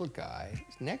cutest little guy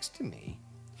is next to me.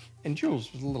 And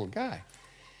Jules was a little guy.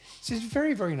 She says,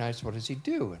 very, very nice. What does he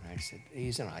do? And I said,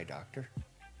 he's an eye doctor.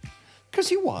 Because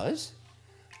he was.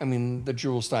 I mean, the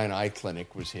Jules Stein Eye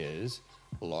Clinic was his,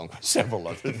 along with several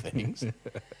other things.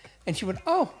 And she went,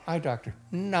 oh, eye doctor.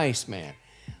 Nice man.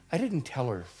 I didn't tell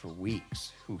her for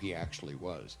weeks who he actually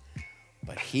was.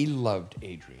 But he loved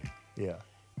Adrian. Yeah.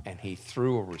 And he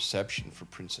threw a reception for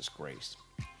Princess Grace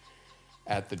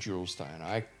at the Jules Stein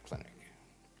Eye Clinic.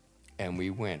 And we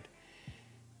went.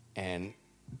 And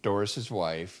Doris's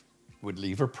wife would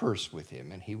leave her purse with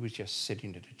him, and he was just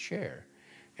sitting at a chair.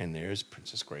 And there's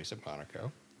Princess Grace of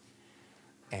Monaco.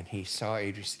 And he saw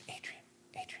Adrian, said,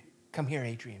 Adrian, come here,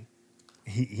 Adrian.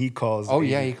 He calls. Oh,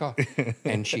 Adrian. yeah, he called.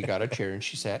 And she got a chair, and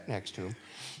she sat next to him.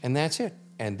 And that's it.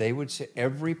 And they would sit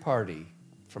every party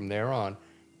from there on.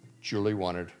 Julie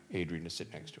wanted Adrian to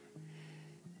sit next to her.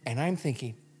 And I'm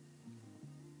thinking,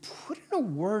 put in a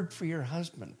word for your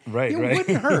husband. Right, it right.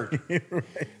 wouldn't hurt.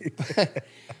 Right.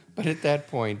 But at that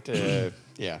point,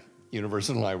 yeah,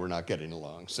 Universal and I were not getting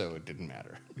along, so it didn't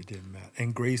matter. It didn't matter.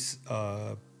 And Grace,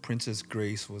 Princess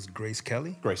Grace was Grace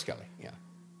Kelly? Grace Kelly, yeah.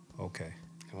 Okay.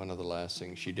 And one of the last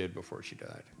things she did before she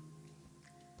died.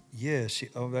 Yeah,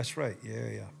 that's right.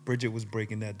 Yeah. Bridget was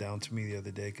breaking that down to me the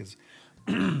other day because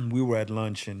we were at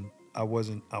lunch and I was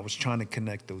trying to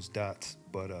connect those dots,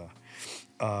 but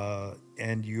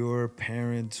and your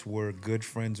parents were good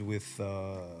friends with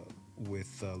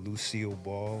Lucille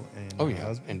Ball and her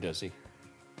husband? And Desi.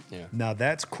 Yeah. Now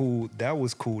that's cool. That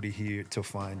was cool to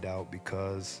find out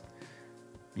because,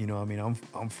 I mean,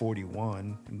 I'm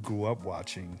 41 and grew up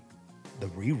watching the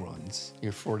reruns.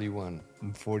 You're 41.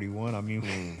 I'm 41. I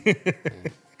mean,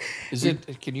 Yeah.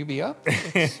 Can you be up?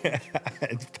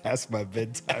 it's past my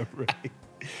bedtime, right?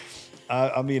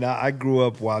 I mean, I grew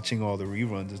up watching all the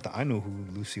reruns. I know who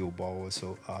Lucille Ball was.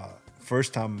 So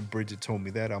first time Bridget told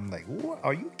me that, I'm like, what?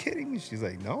 Are you kidding me? She's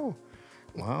like, no.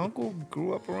 My uncle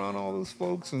grew up around all those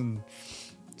folks. And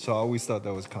so I always thought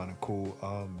that was kind of cool.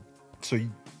 So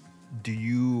do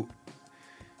you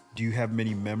have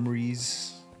many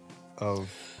memories of...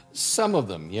 Some of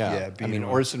them, yeah. I mean,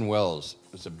 around. Orson Welles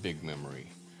was a big memory.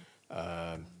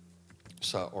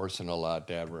 Saw Orson a lot.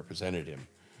 Dad represented him.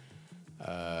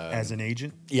 As an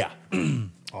agent? Yeah.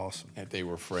 Awesome. And they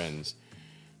were friends.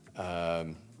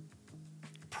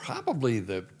 Probably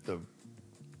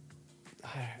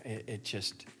it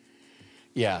just,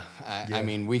 yeah. I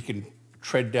mean, we can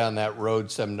tread down that road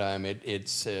sometime.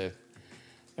 It's there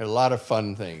are a lot of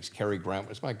fun things. Cary Grant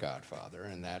was my godfather,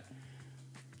 and that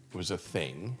was a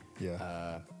thing.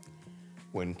 Yeah.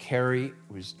 When Cary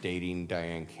was dating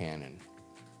Diane Cannon,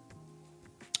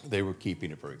 they were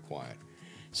keeping it very quiet.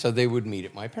 So they would meet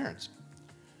at my parents'.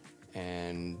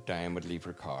 And Diane would leave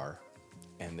her car,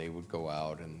 and they would go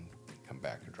out and come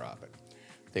back and drop it.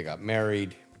 They got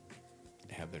married,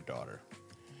 have their daughter.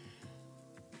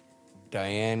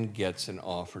 Diane gets an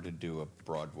offer to do a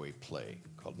Broadway play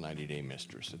called 90 Day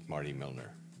Mistress with Marty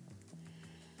Milner.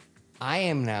 I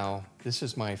am now, this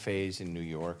is my phase in New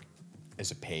York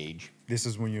as a page. This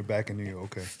is when you're back in New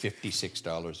York, okay.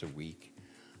 $56 a week.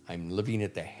 I'm living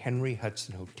at the Henry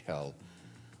Hudson Hotel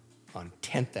on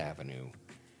 10th Avenue.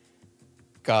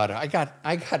 God, I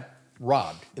got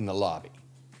robbed in the lobby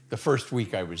the first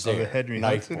week I was there. Oh, the Henry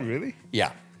Hudson, really?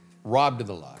 Yeah, robbed in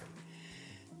the lobby.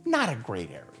 Not a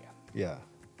great area. Yeah.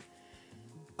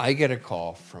 I get a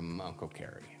call from Uncle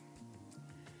Kerry.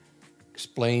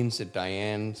 Explains that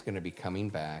Diane's going to be coming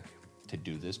back to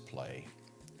do this play,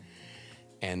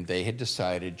 and they had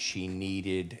decided she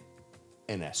needed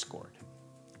an escort.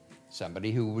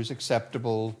 Somebody who was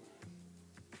acceptable,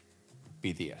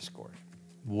 be the escort.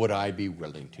 Would I be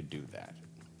willing to do that?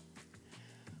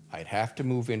 I'd have to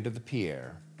move into the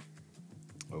Pierre.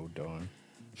 Oh, darn.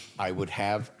 I would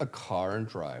have a car and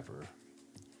driver,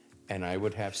 and I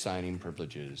would have signing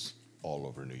privileges all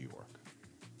over New York.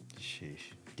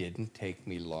 Sheesh. Didn't take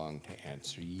me long to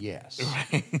answer yes.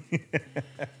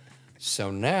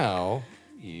 So now,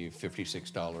 you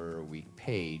 $56 a week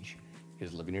page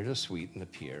is living in a suite in the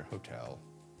Pierre Hotel.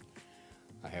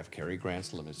 I have Cary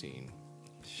Grant's limousine.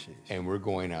 Sheesh. And we're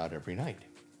going out every night.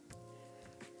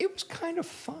 It was kind of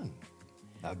fun.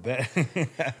 I bet.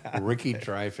 Ricky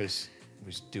Dreyfuss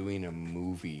was doing a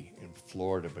movie in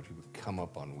Florida, but he would come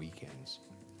up on weekends.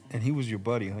 And he was your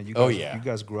buddy, huh? You guys, yeah. You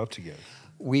guys grew up together.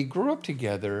 We grew up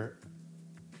together.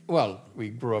 Well, we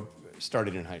grew up,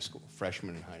 started in high school,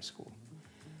 freshman in high school.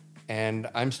 And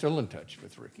I'm still in touch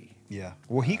with Ricky. Yeah.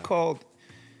 Well, he called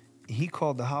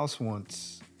the house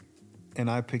once, and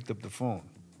I picked up the phone.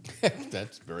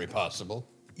 That's very possible.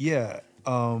 Yeah.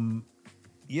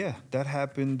 Yeah, that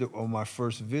happened on my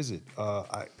first visit.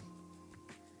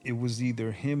 It was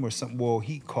either him or something. Well,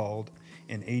 he called,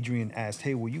 and Adrian asked,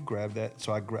 "Hey, will you grab that?"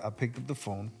 So I picked up the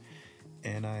phone,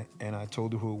 and I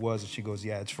told her who it was, and she goes,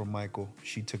 "Yeah, it's from Michael.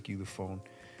 She took you the phone."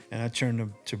 And I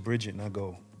turned to Bridget, and I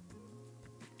go,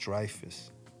 "Dreyfuss,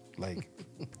 like,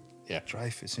 Yeah.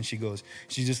 Dreyfuss." And she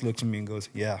just looks at me and goes,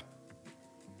 "Yeah."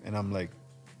 And I'm like,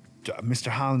 "Mr.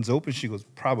 Holland's open?" She goes,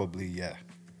 "Probably, yeah."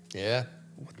 Yeah.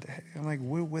 What the heck? I'm like,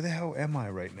 where the hell am I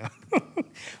right now?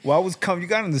 Well, you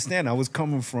gotta understand, I was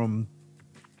coming from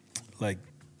like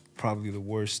probably the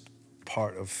worst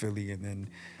part of Philly, and then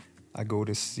I go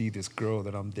to see this girl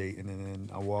that I'm dating, and then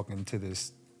I walk into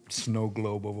this snow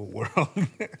globe of a world.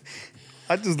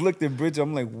 I just looked at Bridget,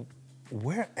 I'm like,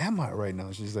 where am I right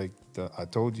now? She's like, I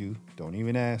told you, don't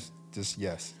even ask, just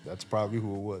yes. That's probably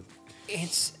who it was.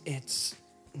 It's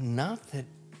not that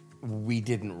we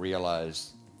didn't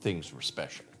realize things were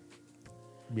special.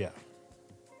 Yeah.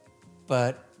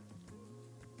 But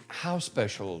how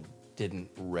special didn't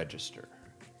register?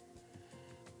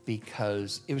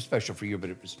 Because it was special for you,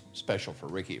 but it was special for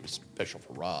Ricky. It was special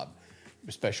for Rob. It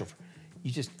was special for...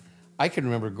 I can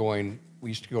remember we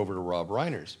used to go over to Rob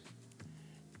Reiner's,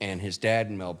 and his dad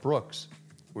and Mel Brooks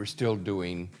were still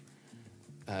doing,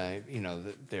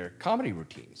 their comedy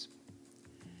routines.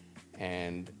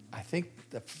 And I think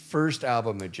the first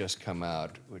album had just come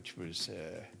out, which was,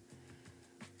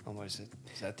 is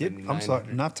that the I'm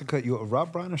sorry, not to cut you off.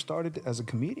 Rob Reiner started as a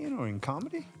comedian or in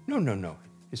comedy? No.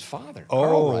 His father, Oh,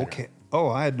 Carl Reiner. okay. Oh,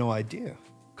 I had no idea.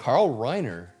 Carl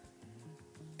Reiner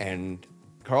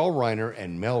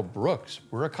and Mel Brooks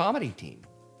were a comedy team.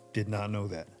 Did not know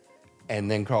that.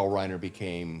 And then Carl Reiner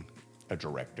became a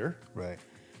director. Right.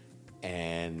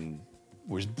 And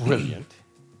was brilliant.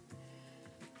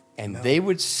 And they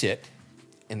would sit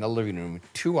in the living room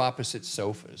with two opposite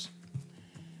sofas.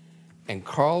 And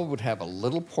Carl would have a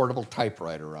little portable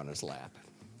typewriter on his lap.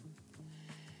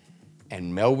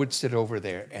 And Mel would sit over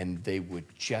there, and they would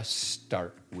just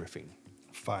start riffing.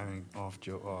 Firing off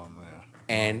Joe. Oh, man.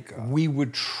 And we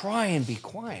would try and be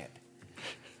quiet.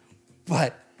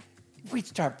 But we'd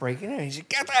start breaking in. He said,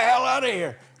 "Get the hell out of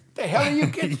here. What the hell are you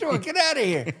kids doing? Get out of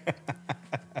here."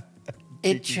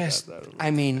 It just, the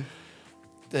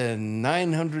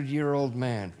 900-year-old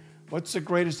man. What's the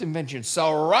greatest invention?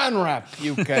 Saran wrap.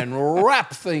 You can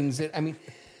wrap things.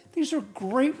 These are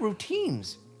great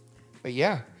routines. But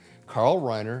yeah, Carl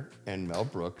Reiner and Mel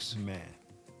Brooks. Man.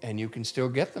 And you can still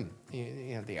get them.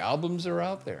 The albums are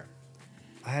out there.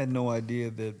 I had no idea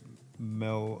that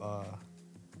Mel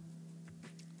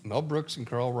Brooks and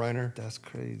Carl Reiner. That's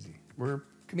crazy. Were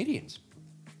comedians.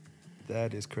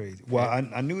 That is crazy. Well,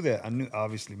 I knew that. I knew,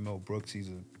 obviously, Mel Brooks, he's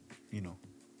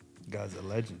Guy's a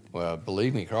legend. Well,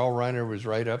 believe me, Carl Reiner was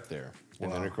right up there.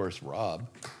 And then, Wow. of course, Rob.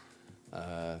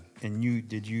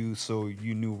 And so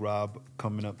you knew Rob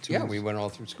coming up too? Yeah, we went all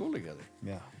through school together.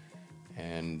 Yeah.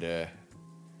 And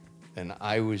then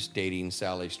I was dating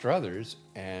Sally Struthers,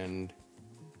 and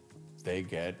they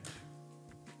get,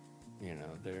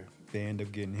 they're... They end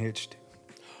up getting hitched.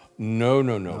 No.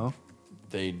 No?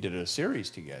 They did a series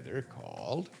together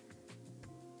called...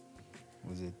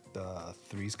 Was it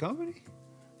Three's Company?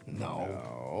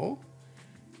 No.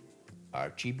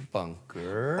 Archie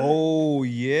Bunker. Oh,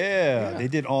 yeah. Yeah. They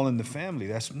did All in the Family.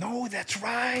 That's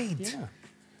right. Yeah.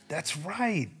 That's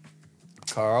right.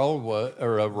 Rob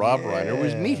Reiner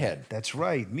was Meathead. That's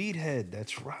right. Meathead.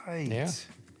 That's right. Yeah.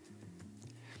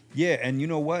 Yeah, and you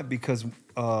know what? Because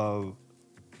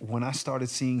when I started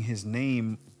seeing his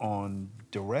name on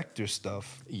director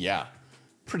stuff, Yeah.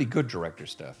 Pretty good director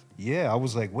stuff. yeah, I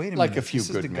was like, wait a Like minute. A Few this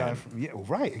is Good the guy Men. from, yeah,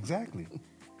 right, exactly.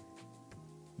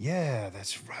 Yeah,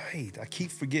 that's right. I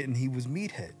keep forgetting he was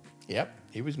Meathead. Yep,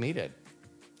 he was Meathead.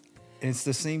 And it's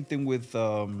the same thing with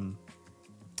the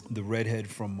redhead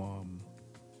from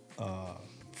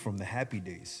the Happy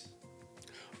Days,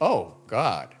 Oh,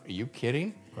 God. Are you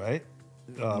kidding? right?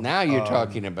 Now you're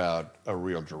talking about a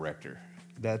real director.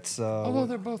 That's Although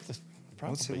they're both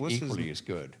probably what's his- equally as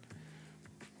good.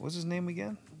 what's his name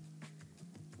again?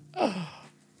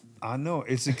 I know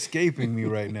it's escaping me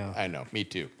right now. I know, me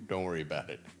too. Don't worry about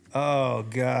it. Oh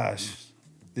gosh,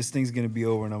 this thing's gonna be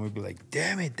over, and I'm gonna be like,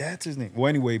 damn it, that's his name. Well,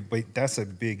 anyway, but that's a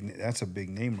big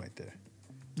name right there.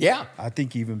 Yeah. I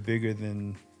think even bigger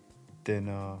than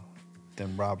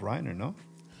Rob Reiner, no?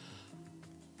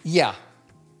 Yeah.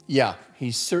 Yeah.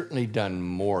 He's certainly done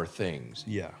more things.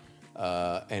 Yeah.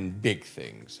 And big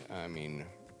things. I mean,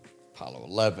 Apollo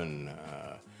 11.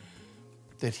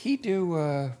 Did he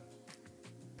do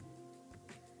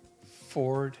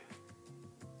Ford?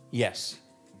 Yes.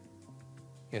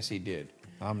 Yes, he did.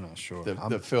 I'm not sure.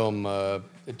 The film,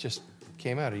 it just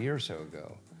came out a year or so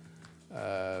ago.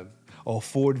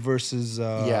 Ford versus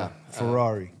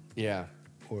Ferrari. Yeah.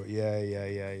 Or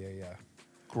yeah.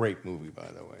 Great movie, by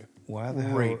the way. Why the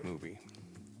hell? Great movie.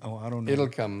 Oh, I don't know. It'll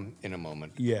come in a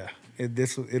moment. Yeah,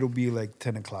 it'll be like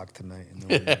 10 o'clock tonight.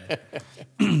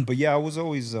 But yeah, I was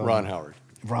always Ron Howard.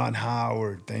 Ron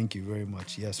Howard, thank you very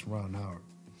much. Yes, Ron Howard.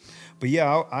 But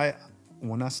yeah, I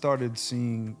when I started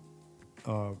seeing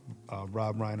Rob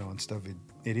Reiner on stuff, it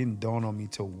didn't dawn on me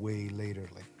till way later.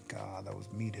 Like, God, that was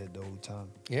Meathead the whole time.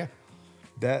 Yeah.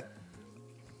 That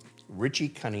Richie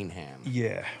Cunningham.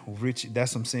 yeah, Rich.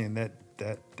 That's what I'm saying. That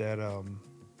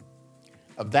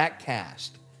Of that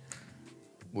cast,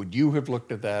 would you have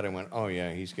looked at that and went, oh,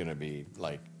 yeah, he's going to be,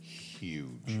 like,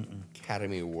 huge.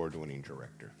 Academy Award-winning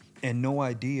director. and no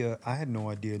idea. I had no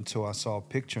idea until I saw a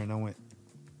picture and I went,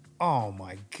 oh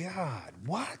my God,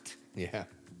 what? Yeah.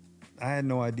 I had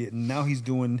no idea. Now he's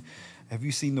doing. Have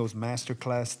you seen those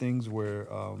masterclass things where?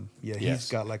 He's Yes.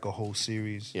 got like a whole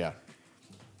series. Yeah.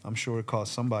 I'm sure it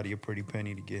cost somebody a pretty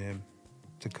penny to get him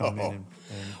to come in, and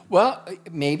Well,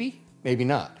 maybe, maybe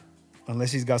not.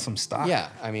 unless he's got some stock, Yeah,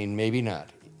 I mean, maybe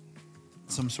not.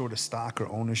 some sort of stock or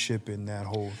ownership in that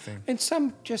whole thing. And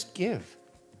some just give.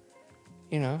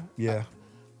 You know? Yeah,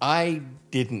 I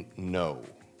didn't know.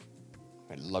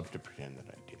 I'd love to pretend that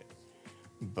I did.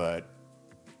 But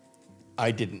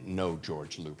I didn't know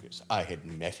George Lucas. I had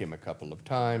met him a couple of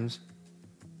times.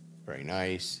 Very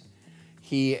nice.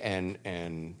 He and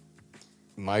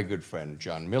my good friend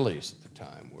John Milius at the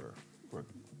time were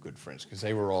good friends because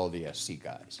they were all the SC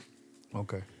guys.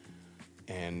 okay.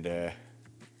 And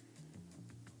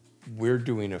we're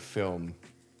doing a film.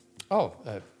 Oh,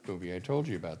 that movie I told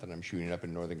you about that I'm shooting up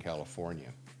in Northern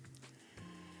California.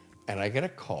 And I get a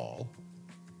call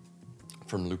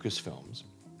from Lucasfilms.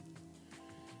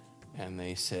 And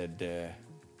they said,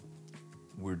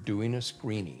 we're doing a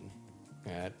screening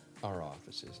at our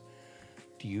offices.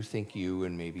 Do you think you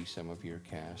and maybe some of your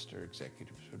cast or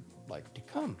executives would like to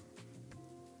come?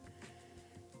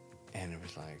 And it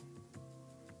was like,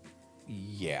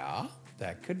 yeah,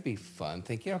 that could be fun.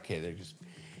 Thinking, okay, they're just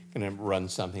going to run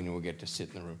something and we'll get to sit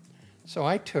in the room. So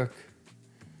I took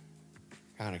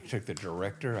the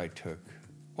director,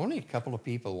 only a couple of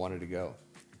people wanted to go.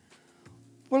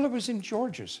 Well, it was in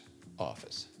George's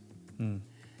office. And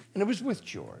it was with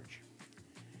George.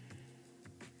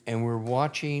 And we're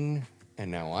watching, and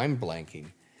now I'm blanking,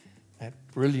 that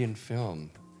brilliant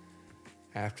film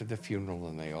after the funeral,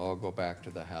 and they all go back to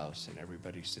the house, and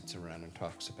everybody sits around and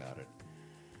talks about it.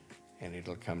 And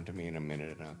it'll come to me in a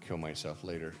minute, and I'll kill myself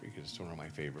later because it's one of my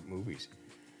favorite movies.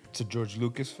 It's a George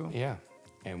Lucas film. Yeah.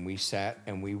 And we sat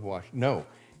and we watched. No,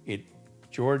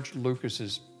 George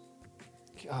Lucas's.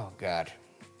 Oh God,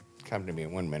 come to me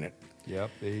in 1 minute. Yep,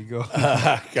 there you go.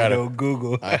 Got Go it.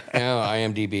 Google.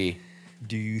 IMDb.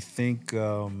 Do you think?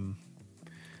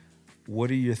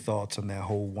 What are your thoughts on that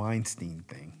whole Weinstein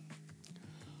thing?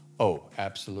 Oh,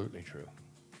 absolutely true.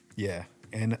 Yeah,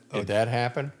 and Did that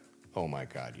happen? Oh my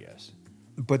God, yes.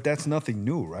 but that's nothing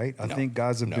new, right? I No, think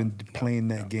guys have been no, playing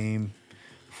that game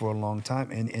for a long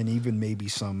time, and even maybe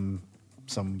some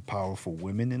powerful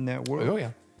women in that world. Oh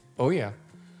yeah. Oh yeah.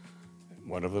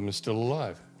 One of them is still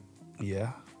alive.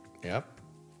 Yeah. Yep.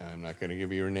 I'm not going to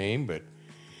give you her name, but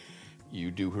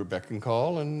you do her beck and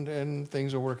call, and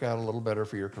things will work out a little better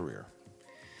for your career.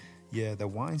 Yeah, the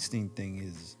Weinstein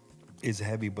thing is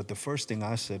heavy, but the first thing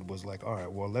I said was like, all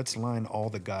right, well, let's line all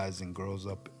the guys and girls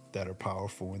up that are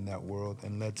powerful in that world,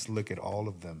 and let's look at all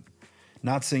of them.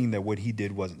 Not saying that what he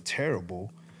did wasn't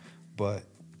terrible, but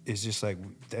it's just like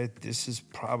that. This is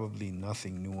probably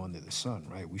nothing new under the sun,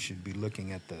 right? We should be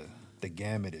looking at the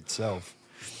gamut itself.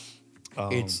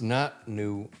 It's not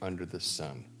new under the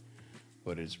sun.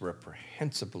 What is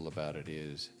reprehensible about it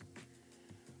is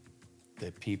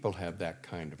that people have that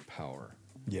kind of power.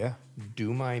 Yeah.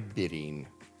 Do my bidding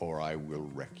or I will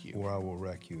wreck you. Or I will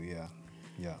wreck you, yeah.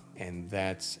 Yeah. And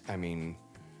that's, I mean,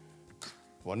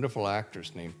 wonderful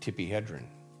actress named Tippi Hedren.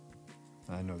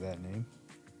 I know that name.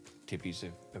 Tippy's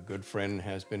a good friend,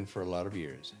 has been for a lot of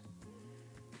years.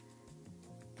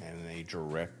 And the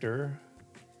director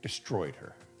destroyed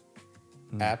her.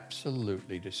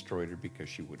 Absolutely destroyed her because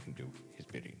she wouldn't do his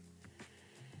bidding.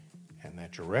 And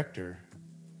that director,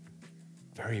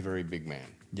 very, very big man.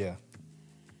 Yeah.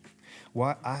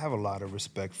 Well, I have a lot of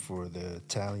respect for the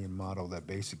Italian model that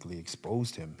basically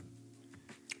exposed him.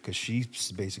 Because she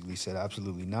basically said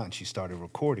absolutely not, and she started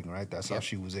recording, right? That's how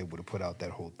she was able to put out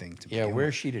that whole thing to Yeah, begin where's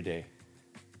with. she today?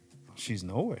 She's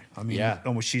nowhere. I mean,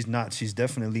 Yeah. she's not. She's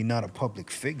definitely not a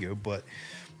public figure, but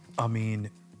I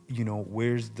mean, you know,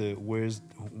 where's the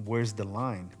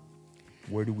line?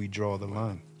 Where do we draw the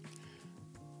line?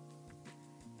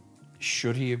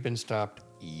 Should he have been stopped?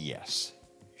 Yes.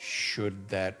 Should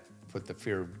that put the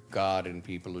fear of God in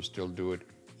people who still do it?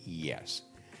 Yes.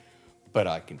 But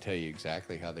I can tell you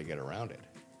exactly how they get around it.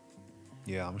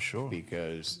 Yeah, I'm sure.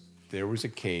 Because there was a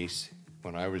case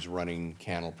when I was running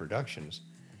Cannell Productions.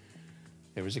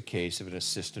 There was a case of an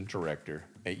assistant director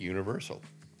at Universal.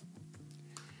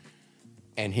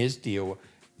 And his deal,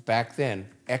 back then,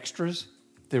 extras,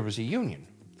 there was a union,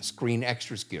 the Screen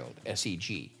Extras Guild,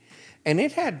 SEG. And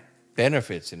it had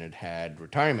benefits, and it had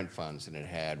retirement funds, and it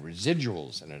had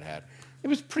residuals, and it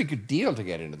was a pretty good deal to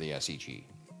get into the SEG.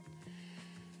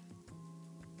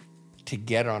 To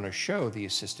get on a show, the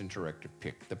assistant director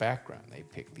picked the background. They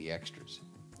picked the extras.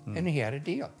 And he had a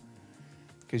deal.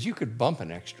 Because you could bump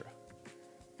an extra.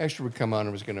 Extra would come on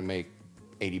and was going to make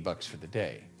 $80 for the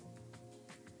day.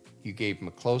 You gave them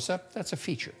a close-up, that's a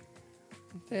feature.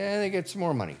 Then they get some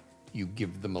more money. You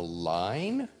give them a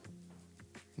line,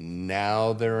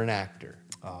 now they're an actor.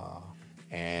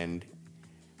 And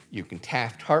you can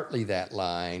Taft-Hartley that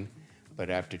line, but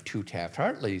after 2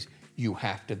 Taft-Hartleys, you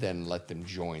have to then let them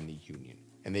join the union.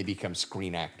 And they become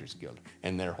Screen Actors Guild.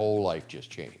 And their whole life just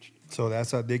changed. So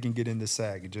that's how they can get into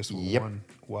SAG. Just Yep. one.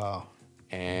 Wow.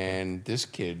 And this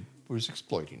kid was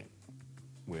exploiting it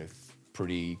with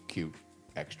pretty cute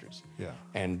extras. Yeah.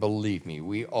 And believe me,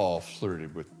 we all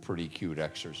flirted with pretty cute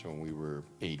extras when we were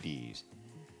ADs.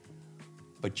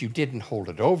 But you didn't hold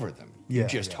it over them. Yeah, You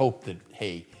just yeah. hoped that,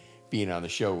 hey, being on the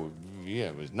show, yeah,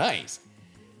 it was nice.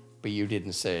 But you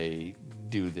didn't say,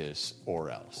 do this or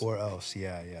else. Or else,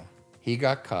 yeah. He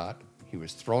got caught. He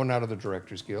was thrown out of the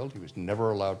Directors Guild. He was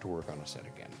never allowed to work on a set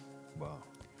again. Wow.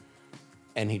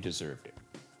 And he deserved it.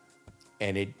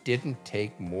 And it didn't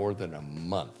take more than a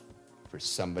month for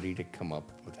somebody to come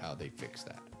up with how they fix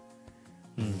that.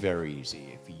 Very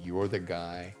easy. If you're the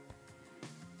guy,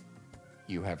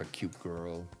 you have a cute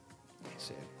girl, they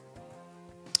said,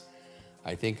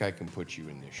 I think I can put you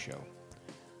in this show.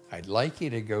 I'd like you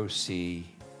to go see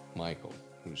Michael,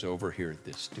 who's over here at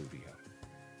this studio.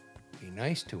 Be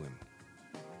nice to him.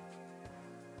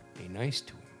 Be nice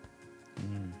to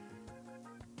him.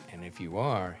 And if you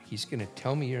are, he's going to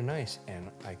tell me you're nice, and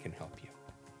I can help you.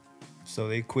 So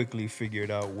they quickly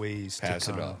figured out ways Pass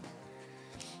to it kind off.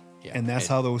 of, Yeah. and that's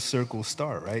how those circles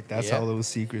start, right? That's Yeah. how those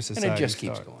secret And societies it just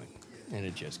keeps start. going. And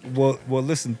it just keeps Well,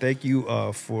 listen. Thank you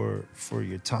for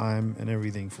your time and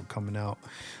everything for coming out.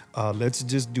 Let's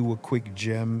just do a quick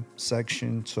gem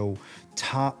section. So,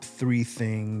 top 3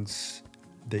 things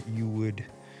that you would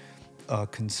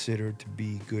consider to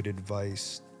be good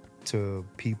advice to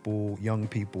people, young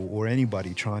people, or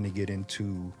anybody trying to get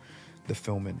into the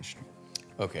film industry.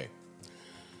 Okay.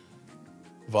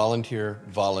 Volunteer,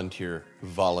 volunteer,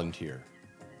 volunteer.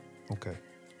 Okay.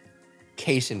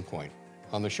 Case in point,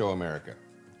 on the show America,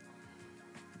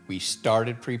 we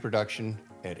started pre-production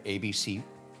at ABC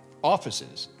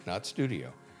offices, not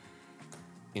studio,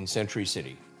 in Century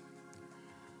City.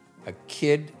 A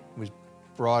kid was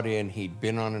brought in. He'd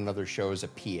been on another show as a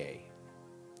PA.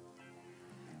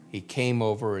 He came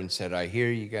over and said, I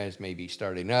hear you guys may be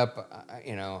starting up.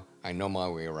 I know my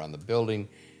way around the building.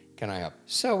 Can I help?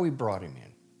 So we brought him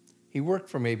in. He worked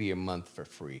for maybe a month for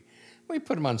free. We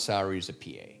put him on salary as a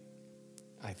PA.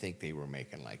 I think they were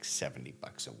making like $70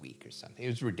 a week or something. It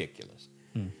was ridiculous.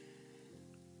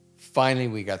 Finally,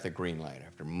 we got the green light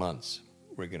after months.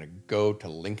 We're going to go to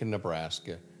Lincoln,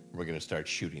 Nebraska. We're going to start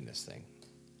shooting this thing.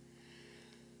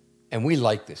 And we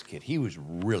liked this kid. He was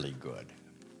really good.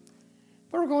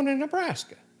 But we're going to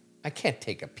Nebraska. I can't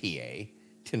take a PA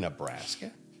to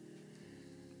Nebraska.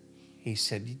 He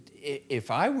said,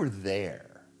 if I were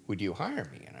there, would you hire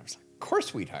me? And I was like, of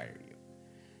course we'd hire you.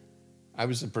 I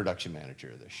was the production manager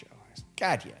of the show. I said,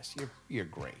 God, yes, you're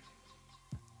great.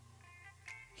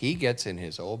 He gets in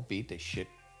his old beat to shit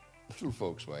little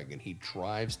Volkswagen. He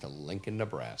drives to Lincoln,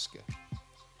 Nebraska.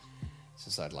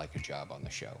 Says, I'd like a job on the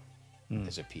show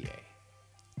as a PA.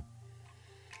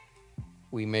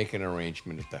 We make an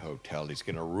arrangement at the hotel. He's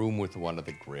going to room with one of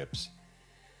the grips.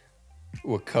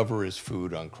 We'll cover his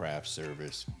food on craft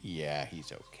service. Yeah,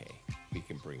 he's okay. We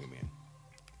can bring him in.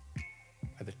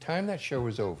 By the time that show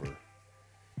was over,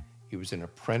 he was an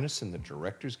apprentice in the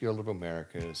Directors Guild of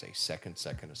America as a second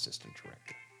assistant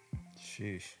director.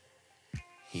 Sheesh.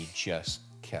 He just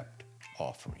kept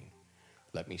offering,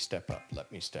 let me step up,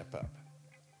 let me step up.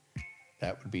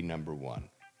 That would be number one.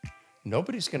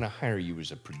 Nobody's going to hire you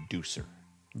as a producer.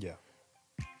 Yeah.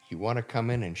 You want to come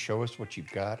in and show us what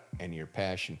you've got and your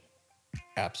passion?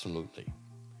 Absolutely.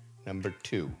 Number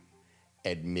two,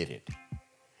 admit it.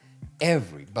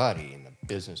 Everybody in the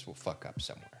business will fuck up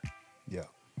somewhere. Yeah.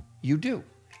 You do.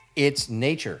 It's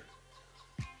nature.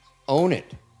 Own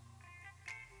it.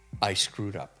 I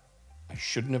screwed up. I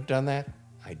shouldn't have done that.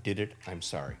 I did it. I'm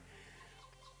sorry.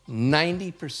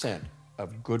 90%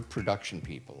 of good production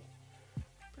people,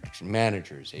 production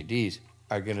managers, ADs,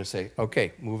 are going to say,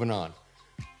 okay, moving on.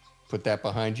 Put that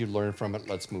behind you, learn from it,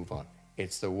 let's move on.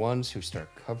 It's the ones who start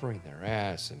covering their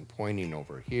ass and pointing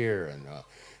over here and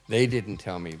they didn't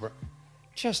tell me.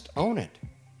 Just own it.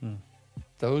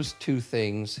 Those two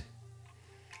things,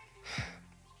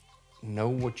 know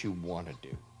what you want to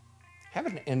do. Have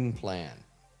an end plan.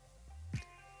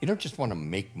 You don't just want to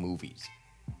make movies.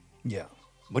 Yeah.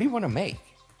 What do you want to make?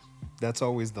 That's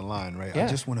always the line, right? Yeah. I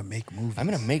just want to make movies. I'm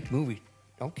going to make movies.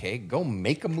 Okay, go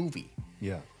make a movie.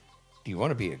 Yeah. Do you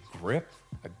want to be a grip,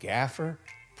 a gaffer,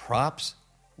 props,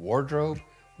 wardrobe?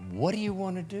 What do you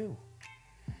want to do?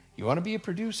 You want to be a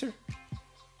producer?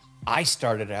 I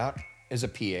started out as a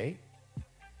PA.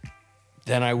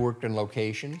 Then I worked in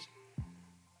locations.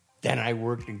 Then I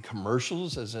worked in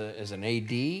commercials as an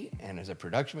AD and as a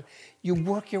production. You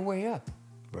work your way up.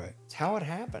 Right. It's how it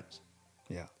happens.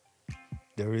 Yeah.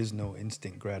 There is no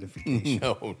instant gratification.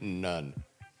 No, none.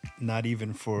 Not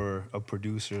even for a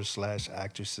producer /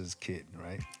 actress's kid,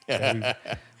 right?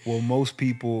 Well, most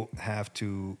people have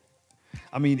to.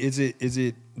 I mean,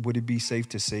 would it be safe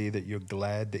to say that you're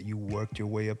glad that you worked your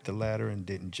way up the ladder and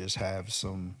didn't just have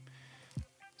some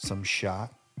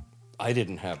shot? I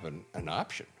didn't have an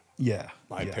option. Yeah.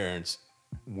 My parents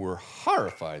were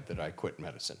horrified that I quit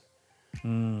medicine.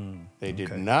 They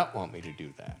did not want me to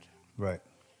do that. Right.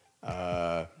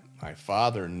 My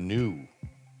father knew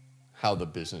how the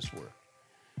business worked.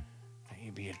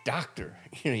 You'd be a doctor.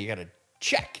 You got a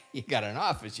check. You got an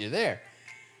office. You're there.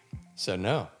 So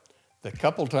no. The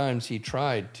couple times he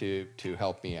tried to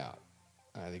help me out,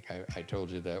 I think I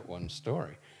told you that one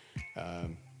story.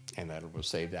 And we'll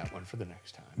save that one for the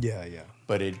next time. Yeah, yeah.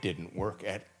 But it didn't work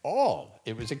at all.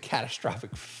 It was a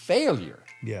catastrophic failure.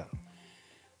 Yeah.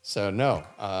 So no,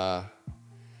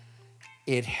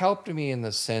 it helped me in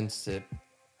the sense that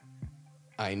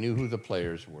I knew who the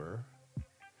players were.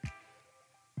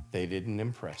 They didn't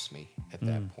impress me at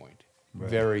that point. Right.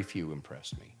 Very few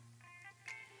impressed me.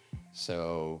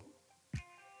 So,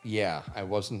 yeah, I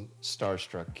wasn't a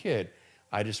starstruck kid.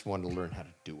 I just wanted to learn how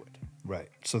to do it. Right,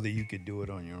 so that you could do it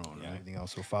on your own and everything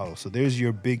else will follow. So there's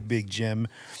your big gem.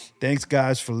 Thanks,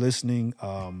 guys, for listening.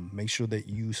 Make sure that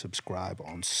you subscribe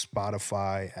on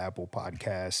Spotify, Apple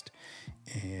Podcast,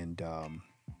 and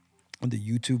the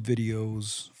YouTube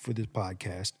videos for this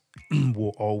podcast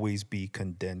will always be a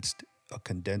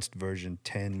condensed version,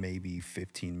 10, maybe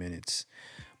 15 minutes.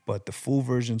 But the full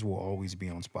versions will always be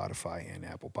on Spotify and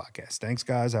Apple Podcasts. Thanks,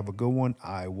 guys. Have a good one.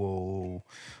 I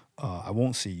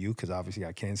won't see you because obviously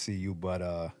I can't see you,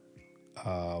 but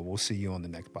We'll see you on the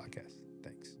next podcast.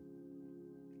 Thanks.